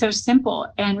really so simple,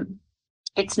 and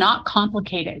it's not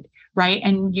complicated. Right.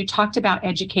 And you talked about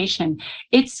education.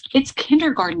 It's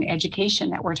kindergarten education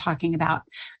that we're talking about.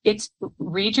 It's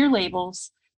read your labels.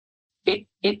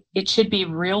 It should be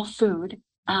real food.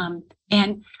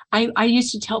 And I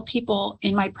used to tell people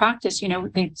in my practice,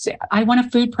 they'd say, I want a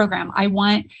food program. I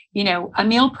want, a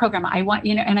meal program. I want,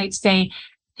 and I'd say,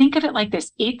 think of it like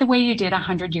this: eat the way you did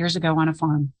 100 years ago on a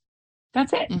farm.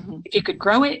 That's it. Mm-hmm. If you could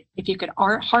grow it, if you could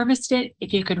harvest it,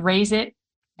 if you could raise it,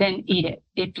 then eat it.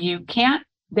 If you can't,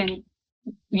 then,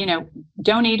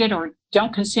 don't eat it or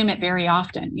don't consume it very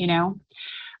often,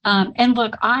 and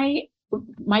look,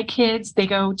 my kids, they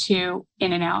go to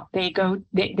In-N-Out, they go,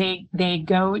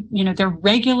 they're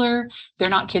regular, they're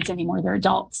not kids anymore, they're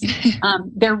adults.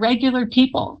 They're regular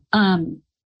people.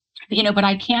 But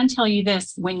I can tell you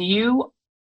this: when you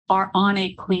are on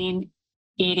a clean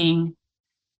eating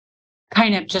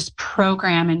kind of just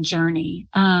program and journey,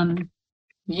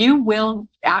 you will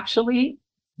actually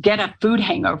get a food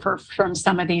hangover from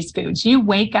some of these foods. You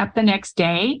wake up the next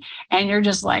day and you're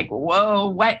just like, whoa,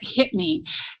 what hit me?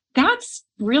 That's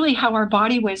really how our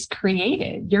body was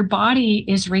created. Your body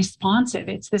is responsive.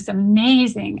 It's this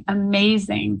amazing,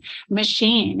 amazing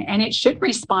machine. And it should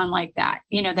respond like that,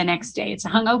 the next day. It's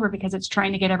hungover because it's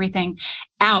trying to get everything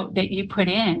out that you put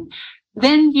in.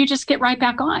 Then you just get right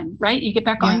back on, right? You get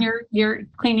back on your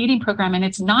clean eating program. And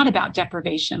it's not about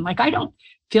deprivation. Like, I don't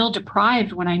feel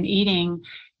deprived when I'm eating,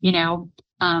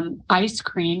 ice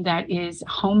cream that is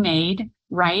homemade,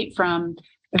 right, from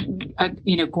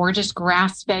gorgeous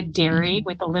grass-fed dairy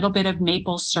with a little bit of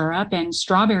maple syrup and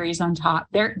strawberries on top.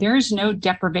 There's no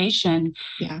deprivation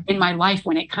in my life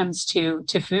when it comes to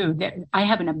food. I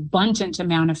have an abundant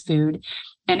amount of food,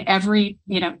 and every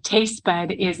taste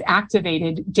bud is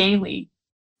activated daily.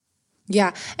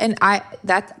 Yeah, and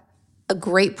that's a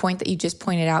great point that you just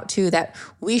pointed out too, that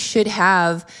we should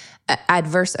have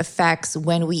adverse effects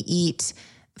when we eat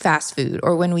fast food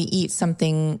or when we eat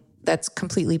something that's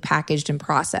completely packaged and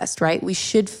processed, right? We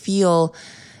should feel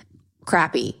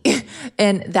crappy.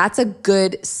 And that's a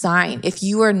good sign. If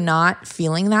you are not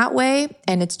feeling that way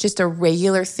and it's just a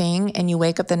regular thing and you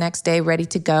wake up the next day ready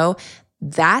to go,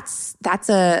 that's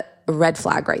a red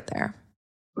flag right there.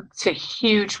 It's a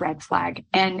huge red flag.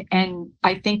 And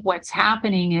I think what's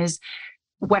happening is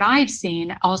what I've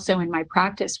seen also in my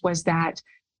practice was that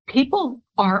people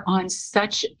are on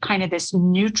such kind of this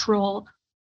neutral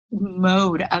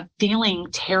mode of feeling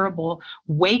terrible,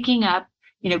 waking up,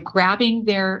 grabbing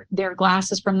their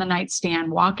glasses from the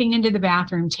nightstand, walking into the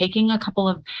bathroom, taking a couple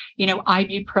of,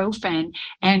 ibuprofen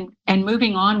and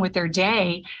moving on with their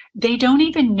day. They don't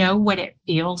even know what it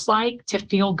feels like to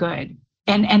feel good.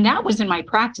 And that was in my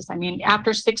practice. I mean,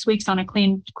 after 6 weeks on a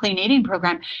clean eating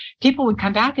program, people would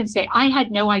come back and say, I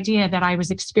had no idea that I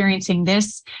was experiencing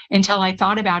this until I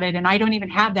thought about it. And I don't even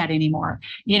have that anymore.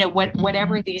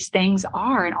 Whatever these things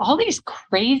are and all these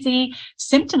crazy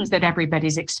symptoms that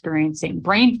everybody's experiencing,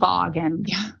 brain fog and,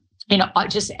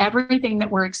 just everything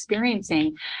that we're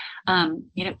experiencing,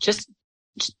 just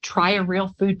try a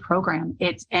real food program.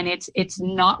 It's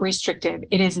not restrictive.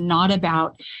 It is not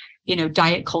about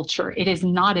diet culture. It is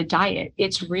not a diet.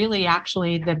 It's really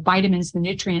actually the vitamins, the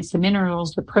nutrients, the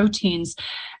minerals, the proteins,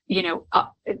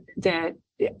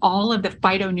 all of the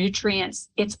phytonutrients.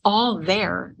 It's all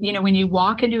there. When you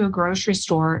walk into a grocery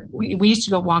store, we used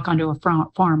to go walk onto a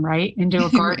farm, right? Into a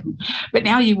garden. But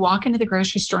now you walk into the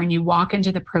grocery store and you walk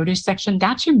into the produce section.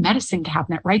 That's your medicine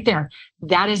cabinet right there.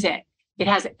 That is it. It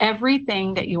has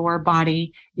everything that your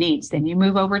body needs. Then you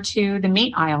move over to the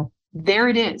meat aisle. There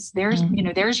it is. There's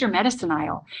your medicine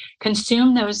aisle.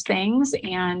 Consume those things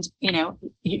and,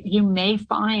 you may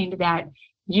find that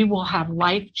you will have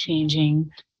life-changing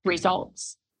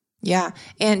results. Yeah.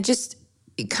 And just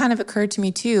it kind of occurred to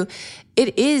me too,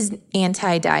 it is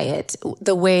anti-diet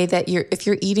the way that if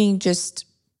you're eating just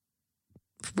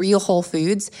real whole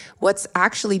foods, what's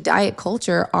actually diet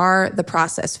culture are the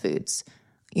processed foods.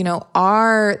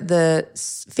 Are the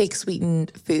fake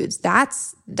sweetened foods.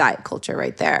 That's diet culture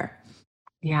right there.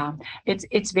 Yeah,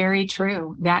 it's very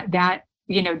true that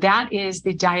is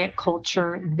the diet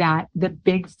culture that the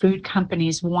big food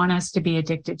companies want us to be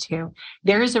addicted to.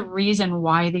 There is a reason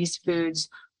why these foods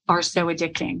are so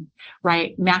addicting,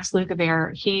 right? Max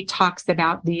Lugavere, he talks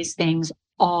about these things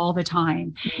all the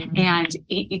time. Mm-hmm. And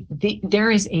there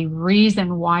is a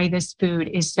reason why this food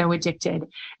is so addictive.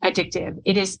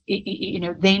 It is,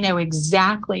 they know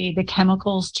exactly the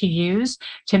chemicals to use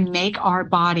to make our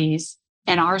bodies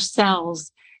and our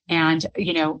cells. And,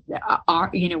 when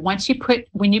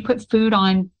you put food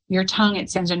on your tongue, it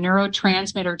sends a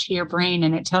neurotransmitter to your brain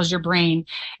and it tells your brain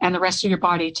and the rest of your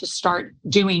body to start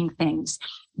doing things.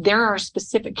 There are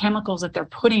specific chemicals that they're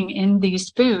putting in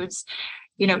these foods,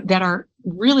 that are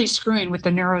really screwing with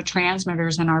the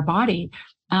neurotransmitters in our body.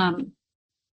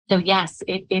 So yes,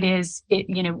 it is,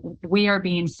 we are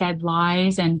being fed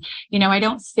lies. And, I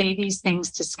don't say these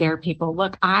things to scare people.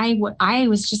 Look, I'm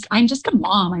just a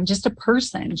mom. I'm just a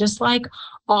person, just like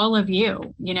all of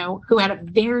you, who had a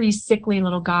very sickly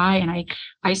little guy. And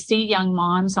I see young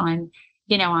moms on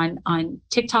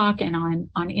TikTok and on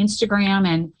Instagram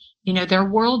and, their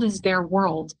world is their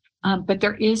world. But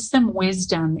there is some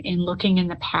wisdom in looking in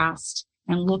the past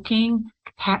and looking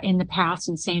in the past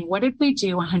and saying, what did we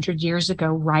do 100 years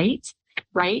ago? Right.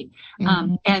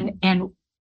 Mm-hmm. And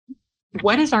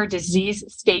what is our disease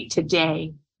state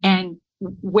today? And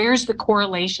where's the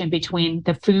correlation between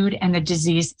the food and the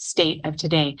disease state of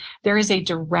today? There is a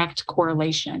direct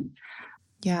correlation.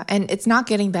 Yeah. And it's not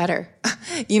getting better.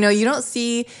 You don't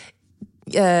see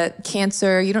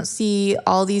cancer. You don't see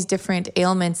all these different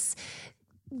ailments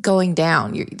going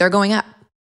down. They're going up.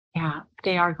 Yeah,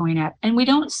 they are going up. And we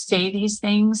don't say these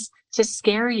things to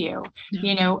scare you.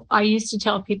 No. I used to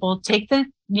tell people, take the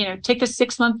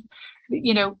 6 month,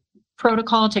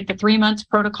 protocol, take the 3 months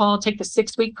protocol, take the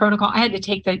 6 week protocol. I had to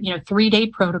take the, 3-day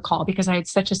protocol because I had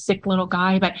such a sick little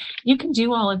guy, but you can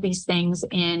do all of these things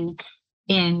in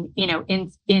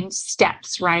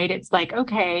steps, right? It's like,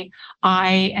 okay,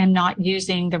 I am not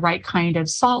using the right kind of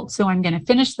salt. So I'm going to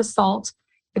finish the salt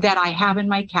that I have in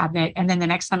my cabinet. And then the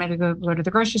next time I go to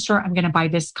the grocery store, I'm going to buy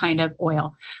this kind of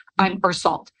oil or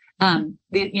salt. I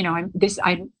grew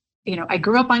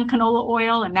up on canola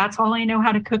oil and that's all I know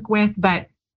how to cook with, but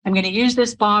I'm going to use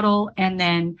this bottle and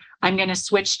then I'm going to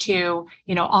switch to,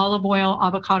 olive oil,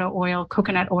 avocado oil,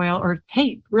 coconut oil, or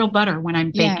hey, real butter when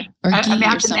I'm baking. Or ghee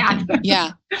or something.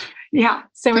 Yeah. Yeah.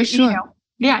 So, for sure.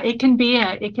 Yeah, it can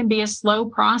be a slow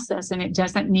process, and it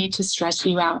doesn't need to stress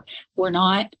you out. We're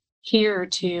not here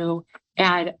to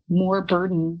add more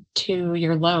burden to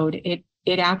your load.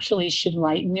 It actually should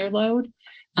lighten your load,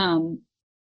 um,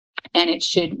 and it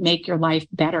should make your life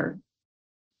better.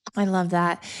 I love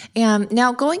that.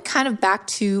 Now, going kind of back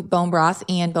to Bone Broth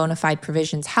and Bonafide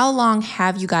Provisions, how long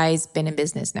have you guys been in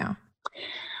business now?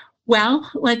 Well,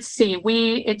 let's see.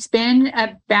 It's been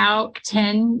about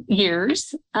 10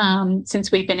 years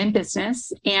since we've been in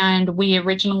business, and we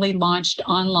originally launched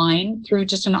online through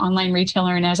just an online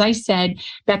retailer. And as I said,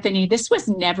 Bethany, this was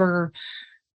never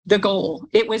the goal.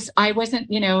 I wasn't,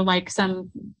 like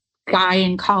some guy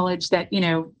in college that,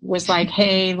 was like,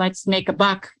 hey, let's make a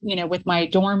buck, with my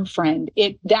dorm friend.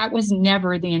 That was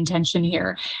never the intention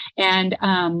here. And,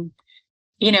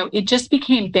 it just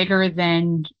became bigger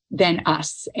than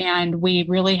us. And we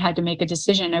really had to make a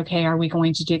decision. Okay, are we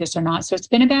going to do this or not? So it's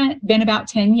been about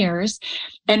 10 years,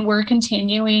 and we're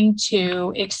continuing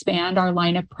to expand our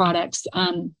line of products.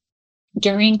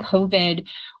 During COVID,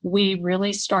 we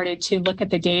really started to look at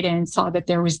the data and saw that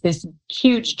there was this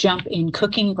huge jump in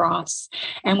cooking broths.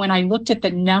 And when I looked at the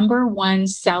number one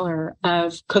seller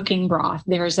of cooking broth,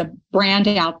 there's a brand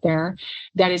out there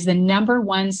that is the number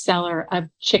one seller of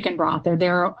chicken broth.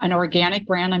 They're an organic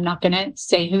brand. I'm not going to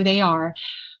say who they are.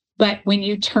 But when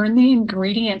you turn the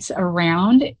ingredients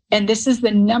around, and this is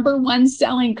the number one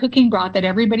selling cooking broth that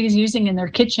everybody's using in their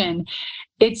kitchen,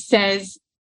 it says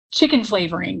chicken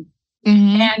flavoring.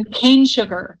 Mm-hmm. And cane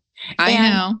sugar. I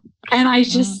know. And I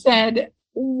just said,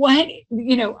 what,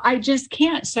 I just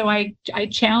can't. So I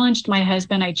challenged my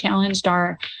husband. I challenged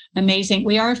our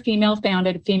we are a female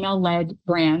founded, female led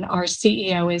brand. Our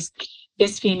CEO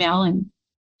is female.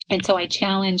 And so I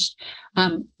challenged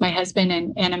my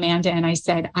husband and Amanda, and I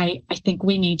said, I think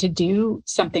we need to do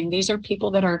something. These are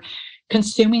people that are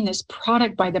consuming this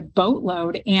product by the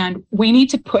boatload, and we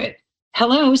need to put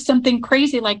something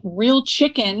crazy like real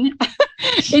chicken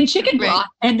in chicken broth. Right.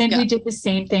 And then we did the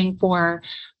same thing for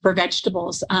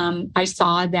vegetables. I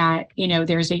saw that,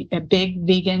 there's a big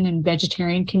vegan and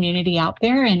vegetarian community out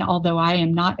there. And although I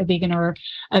am not a vegan or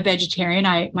a vegetarian,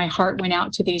 my heart went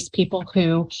out to these people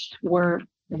who were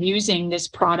using this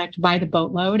product by the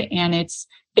boatload. And it's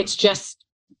just,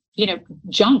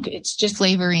 junk. It's just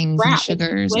flavorings and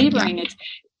sugars.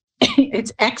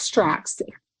 It's extracts.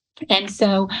 And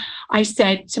so I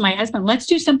said to my husband, let's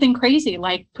do something crazy,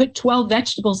 like put 12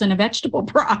 vegetables in a vegetable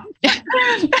broth.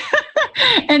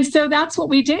 And so that's what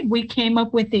we did. We came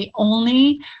up with the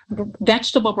only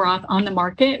vegetable broth on the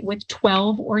market with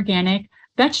 12 organic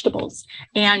vegetables.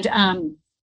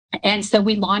 And so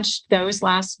we launched those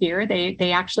last year.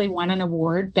 They actually won an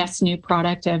award, Best New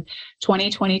Product of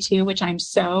 2022, which I'm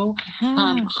so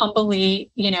humbly,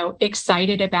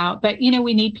 excited about. But,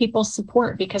 we need people's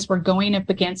support, because we're going up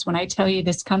against, when I tell you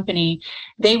this company,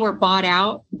 they were bought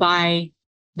out by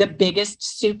the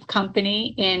biggest soup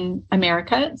company in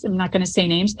America. I'm not going to say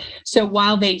names. So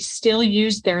while they still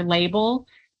use their label,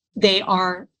 they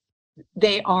are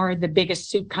the biggest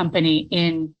soup company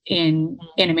in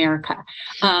America.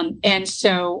 And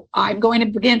so I'm going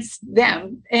up against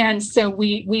them. And so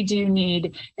we do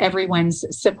need everyone's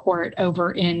support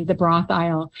over in the broth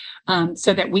aisle,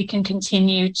 so that we can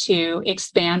continue to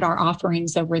expand our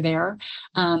offerings over there,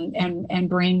 and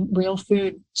bring real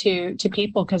food to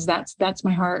people, because that's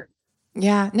my heart.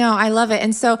 Yeah, no, I love it.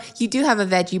 And so you do have a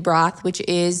veggie broth, which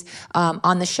is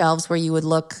on the shelves where you would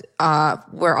look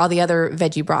where all the other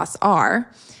veggie broths are.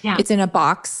 Yeah. It's in a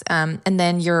box. And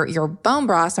then your bone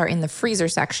broths are in the freezer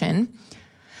section.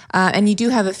 And you do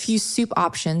have a few soup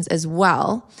options as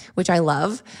well, which I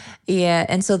love. Yeah,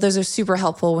 and so those are super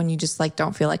helpful when you just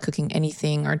don't feel like cooking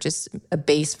anything, or just a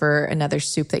base for another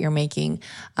soup that you're making.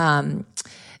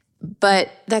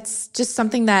 But that's just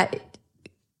something that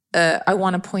I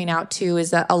want to point out too,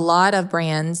 is that a lot of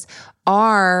brands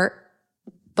are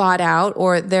bought out,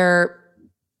 or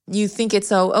you think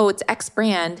it's it's X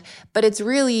brand, but it's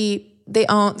really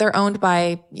they're owned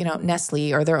by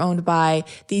Nestle, or they're owned by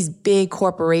these big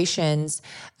corporations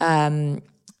that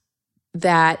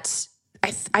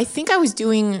I think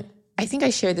I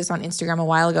shared this on Instagram a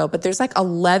while ago, but there's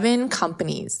 11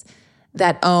 companies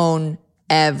that own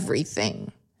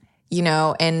everything.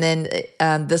 And then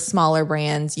the smaller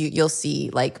brands, you'll see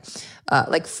like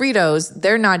Fritos,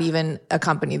 they're not even a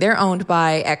company. They're owned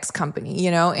by X company,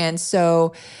 and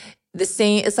so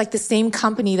it's like the same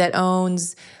company that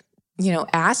owns,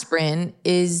 aspirin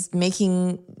is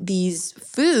making these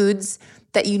foods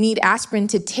that you need aspirin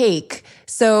to take.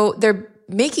 So they're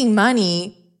making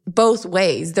money both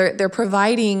ways. They're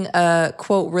providing a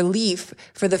quote relief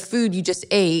for the food you just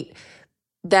ate,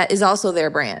 that is also their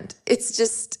brand.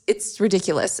 It's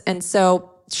ridiculous. And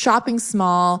so shopping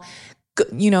small,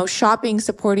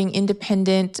 supporting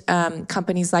independent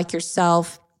companies like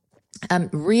yourself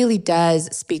really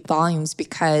does speak volumes,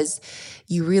 because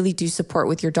you really do support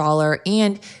with your dollar,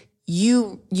 and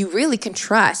you really can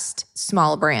trust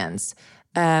small brands.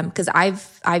 Because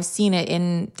I've seen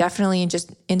it definitely in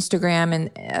just Instagram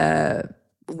and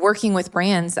working with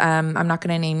brands. I'm not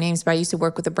going to name names, but I used to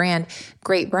work with a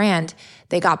great brand.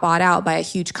 They got bought out by a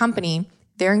huge company.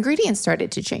 Their ingredients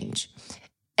started to change,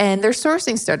 and their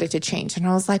sourcing started to change. And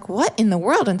I was like, what in the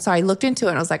world? And so I looked into it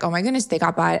and I was like, oh my goodness, they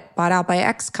got bought out by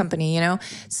X company,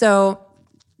 So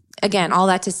again, all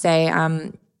that to say,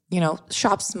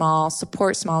 shop small,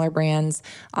 support smaller brands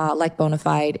like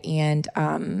Bonafide,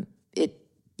 and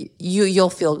you'll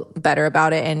feel better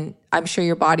about it. And I'm sure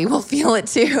your body will feel it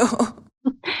too.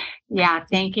 Yeah.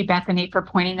 Thank you, Bethany, for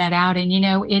pointing that out. And,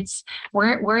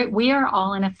 we are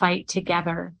all in a fight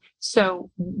together. So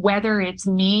whether it's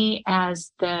me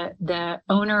as the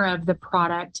owner of the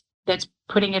product that's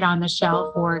putting it on the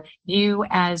shelf, or you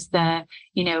as the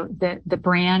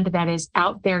brand that is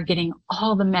out there getting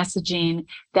all the messaging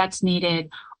that's needed,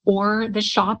 or the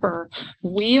shopper,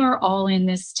 we are all in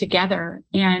this together.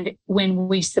 And when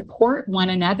we support one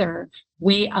another,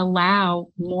 we allow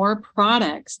more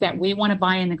products that we want to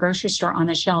buy in the grocery store on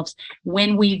the shelves.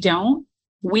 When we don't,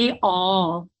 we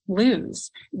all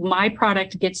lose. My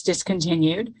product gets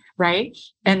discontinued, right?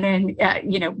 And then,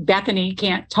 Bethany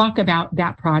can't talk about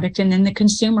that product, and then the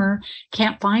consumer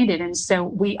can't find it. And so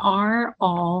we are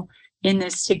all in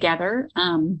this together.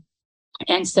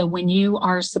 And so when you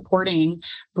are supporting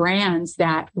brands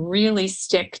that really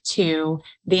stick to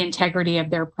the integrity of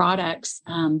their products,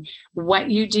 what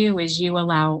you do is you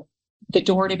allow the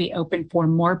door to be open for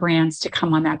more brands to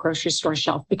come on that grocery store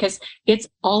shelf, because it's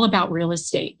all about real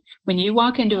estate. When you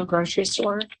walk into a grocery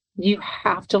store, you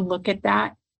have to look at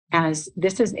that as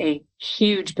this is a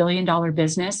huge billion-dollar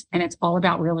business, and it's all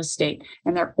about real estate.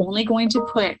 And they're only going to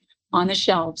put on the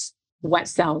shelves what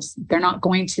sells. They're not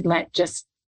going to let just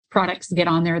products get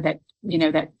on there that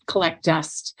collect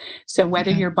dust. So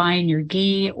whether you're buying your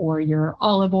ghee or your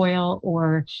olive oil,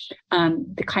 or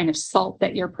the kind of salt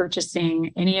that you're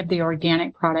purchasing, any of the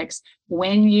organic products,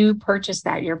 when you purchase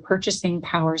that, your purchasing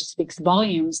power speaks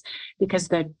volumes, because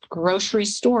the grocery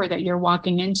store that you're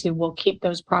walking into will keep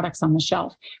those products on the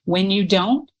shelf. When you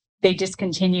don't, they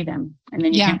discontinue them, and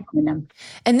then you can't find them.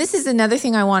 And this is another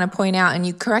thing I want to point out, and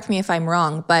you correct me if I'm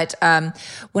wrong, but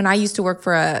when I used to work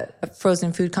for a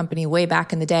frozen food company way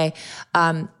back in the day,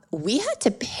 we had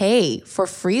to pay for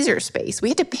freezer space. We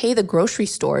had to pay the grocery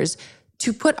stores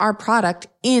to put our product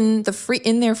in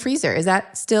their freezer. Is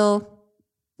that still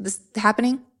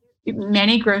happening?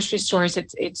 Many grocery stores,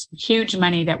 it's huge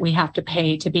money that we have to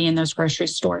pay to be in those grocery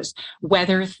stores,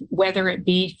 whether it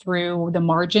be through the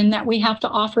margin that we have to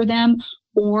offer them,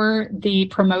 or the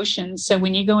promotion. So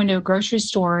when you go into a grocery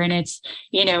store and it's,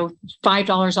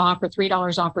 $5 off or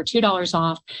 $3 off or $2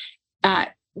 off,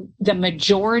 the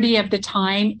majority of the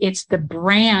time, it's the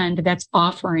brand that's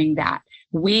offering that.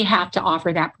 We have to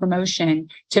offer that promotion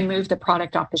to move the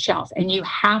product off the shelf. And you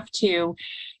have to,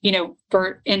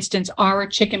 for instance, our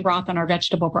chicken broth and our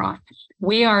vegetable broth,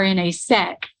 we are in a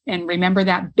set. And remember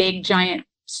that big giant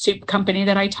soup company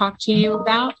that I talked to you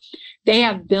about? They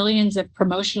have billions of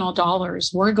promotional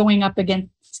dollars. We're going up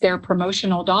against their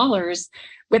promotional dollars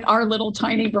with our little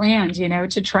tiny brand,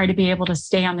 to try to be able to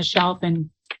stay on the shelf and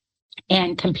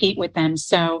compete with them.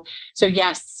 So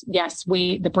yes,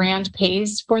 the brand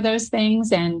pays for those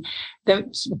things. And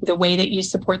the way that you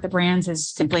support the brands is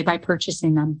simply by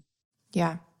purchasing them.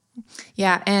 Yeah.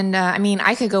 Yeah. And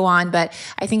I could go on, but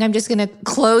I think I'm just going to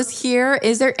close here.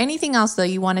 Is there anything else though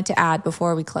you wanted to add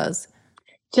before we close?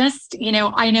 Just,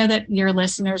 I know that your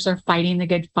listeners are fighting the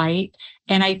good fight.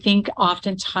 And I think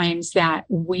oftentimes that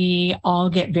we all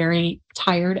get very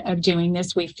tired of doing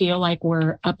this. We feel like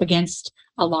we're up against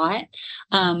a lot,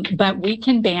 but we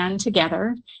can band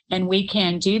together and we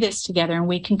can do this together, and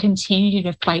we can continue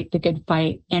to fight the good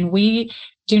fight. And we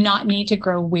do not need to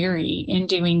grow weary in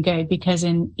doing good, because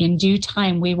in due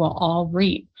time, we will all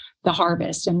reap the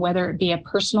harvest. And whether it be a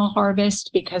personal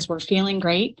harvest because we're feeling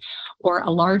great, or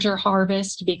a larger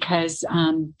harvest because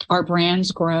our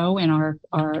brands grow and our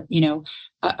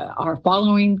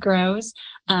following grows,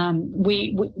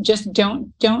 we just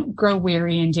don't grow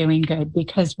weary in doing good,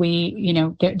 because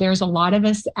there's a lot of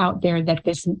us out there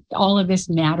that all of this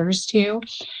matters to.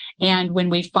 And when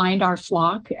we find our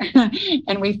flock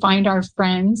and we find our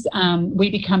friends, we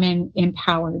become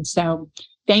empowered. So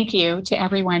thank you to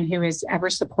everyone who has ever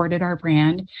supported our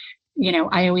brand.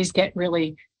 I always get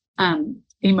really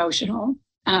emotional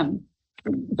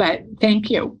But thank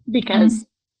you, because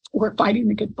we're fighting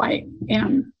the good fight.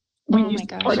 And when you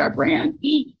support our brand,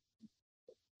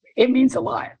 it means a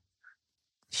lot.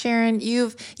 Sharon,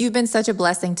 you've been such a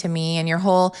blessing to me, and your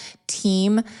whole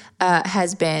team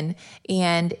has been,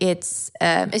 and it's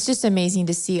just amazing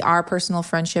to see our personal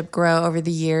friendship grow over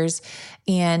the years,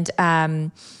 and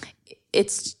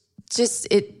it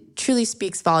truly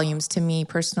speaks volumes to me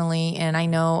personally, and I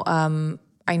know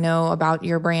about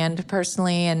your brand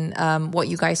personally and what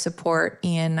you guys support,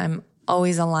 and I'm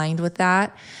always aligned with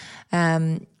that.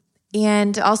 And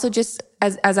also, just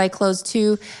as I close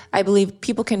too, I believe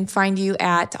people can find you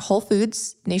at Whole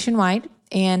Foods nationwide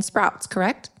and Sprouts,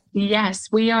 correct? Yes,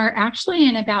 we are actually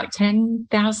in about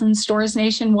 10,000 stores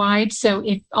nationwide. So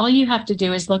if all you have to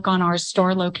do is look on our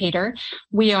store locator,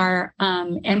 we are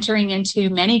entering into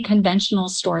many conventional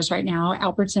stores right now.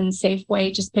 Albertsons,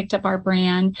 Safeway just picked up our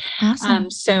brand. Awesome.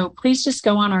 So please just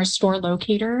go on our store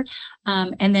locator.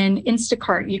 And then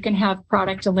Instacart, you can have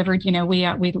product delivered. You know,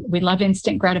 we love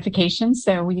instant gratification.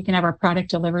 So you can have our product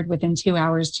delivered within 2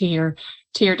 hours to your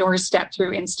doorstep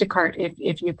through Instacart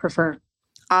if you prefer.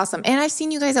 Awesome. And I've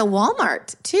seen you guys at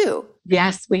Walmart too.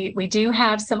 Yes, we do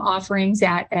have some offerings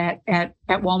at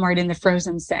Walmart in the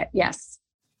frozen set. Yes.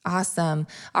 Awesome.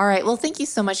 All right. Well, thank you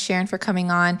so much, Sharon, for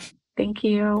coming on. Thank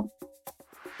you.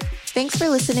 Thanks for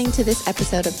listening to this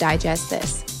episode of Digest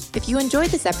This. If you enjoyed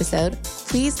this episode,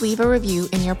 please leave a review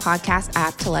in your podcast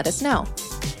app to let us know.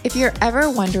 If you're ever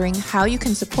wondering how you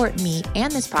can support me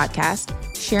and this podcast,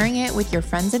 sharing it with your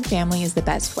friends and family is the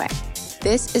best way.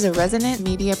 This is a Resonant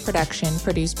Media production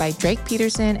produced by Drake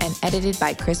Peterson and edited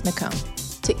by Chris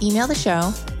McComb. To email the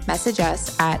show, message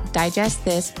us at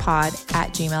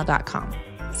digestthispod@gmail.com.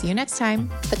 See you next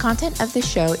time. The content of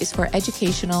this show is for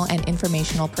educational and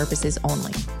informational purposes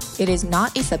only. It is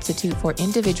not a substitute for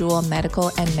individual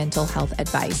medical and mental health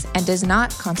advice and does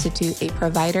not constitute a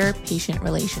provider-patient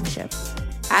relationship.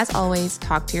 As always,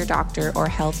 talk to your doctor or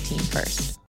health team first.